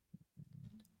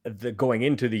going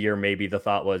into the year, maybe the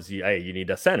thought was, hey, you need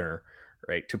a center,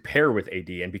 right, to pair with AD.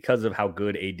 And because of how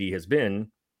good AD has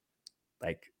been,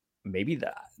 like maybe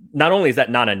that not only is that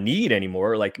not a need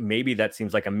anymore, like maybe that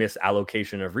seems like a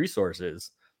misallocation of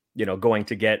resources, going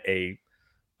to get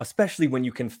especially when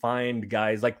you can find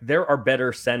guys, like there are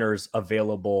better centers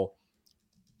available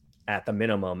at the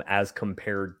minimum as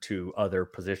compared to other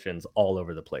positions all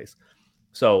over the place.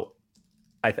 So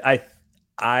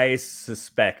I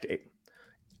suspect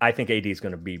I think AD is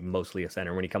going to be mostly a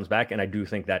center when he comes back, and I do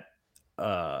think that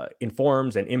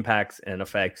informs and impacts and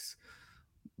affects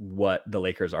what the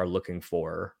Lakers are looking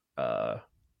for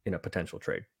in a potential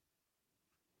trade.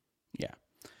 Yeah.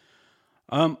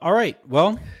 All right.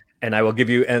 Well, and I will give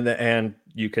you and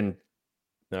you can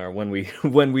when we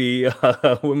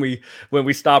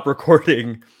stop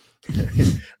recording,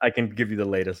 I can give you the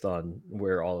latest on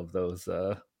where all of those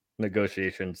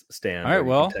negotiations stand. All right.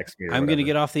 Well, I'm going to whatever.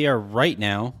 get off the air right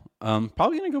now.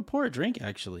 Probably going to go pour a drink.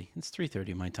 Actually, it's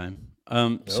 3:30 my time.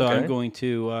 So I'm going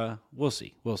to. We'll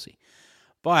see.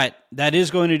 But that is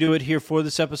going to do it here for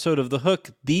this episode of The Hook.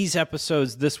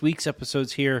 This week's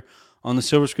episodes here on the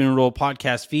Silver Screen and Roll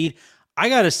podcast feed. I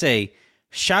got to say,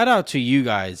 shout out to you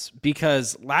guys,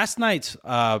 because last night's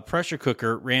pressure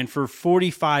cooker ran for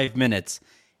 45 minutes,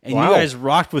 and you guys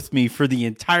rocked with me for the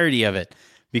entirety of it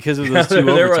because of those two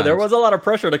overtimes. There was a lot of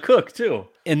pressure to cook too.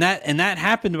 And that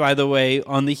happened, by the way,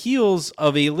 on the heels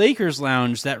of a Lakers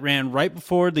lounge that ran right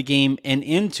before the game and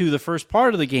into the first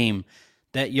part of the game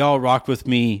that y'all rocked with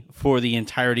me for the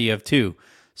entirety of too.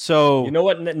 So you know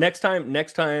what? Next time,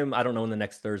 I don't know when the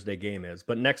next Thursday game is,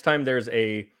 but next time there's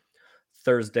a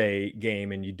Thursday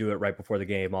game and you do it right before the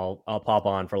game, I'll pop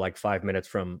on for like 5 minutes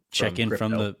from check in crypto.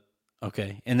 from the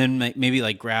okay, and then maybe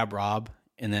like grab Rob,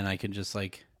 and then I can just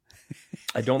like.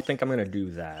 I don't think I'm gonna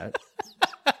do that.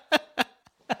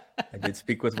 I did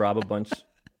speak with Rob a bunch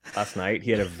last night.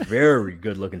 He had a very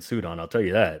good looking suit on. I'll tell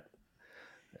you that.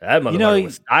 That motherfucker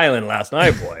was styling last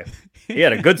night, boy. He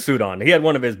had a good suit on. He had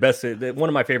one of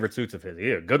my favorite suits of his. He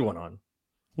had a good one on.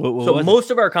 So most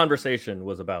of our conversation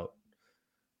was about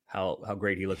how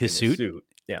great he looked in his suit.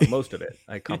 Yeah, most of it.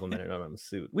 I complimented on his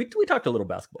suit. We talked a little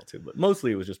basketball too, but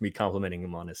mostly it was just me complimenting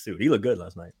him on his suit. He looked good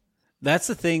last night. That's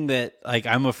the thing that like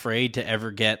I'm afraid to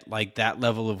ever get like that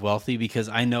level of wealthy, because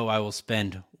I know I will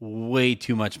spend way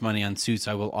too much money on suits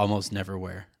I will almost never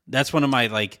wear. That's one of my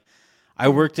I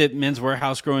worked at Men's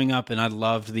Warehouse growing up, and I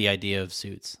loved the idea of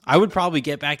suits. I would probably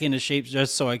get back into shape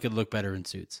just so I could look better in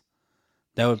suits.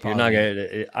 That would probably.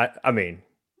 You're not gonna. I mean,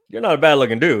 you're not a bad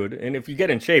looking dude, and if you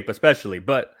get in shape, especially.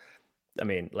 But I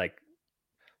mean, like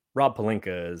Rob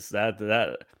Pelinka is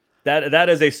that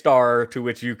is a star to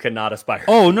which you cannot aspire.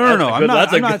 Oh no! I'm not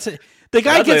saying the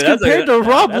guy gets compared to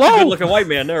Rob Lowe. That's a good looking white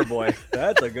man there, boy.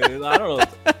 That's a good. I don't know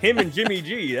him and Jimmy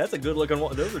G. That's a good looking.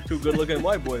 Those are two good looking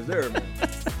white boys there, man.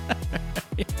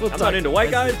 I'm not into white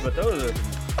guys, but those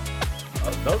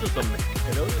are some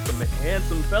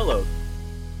handsome fellows.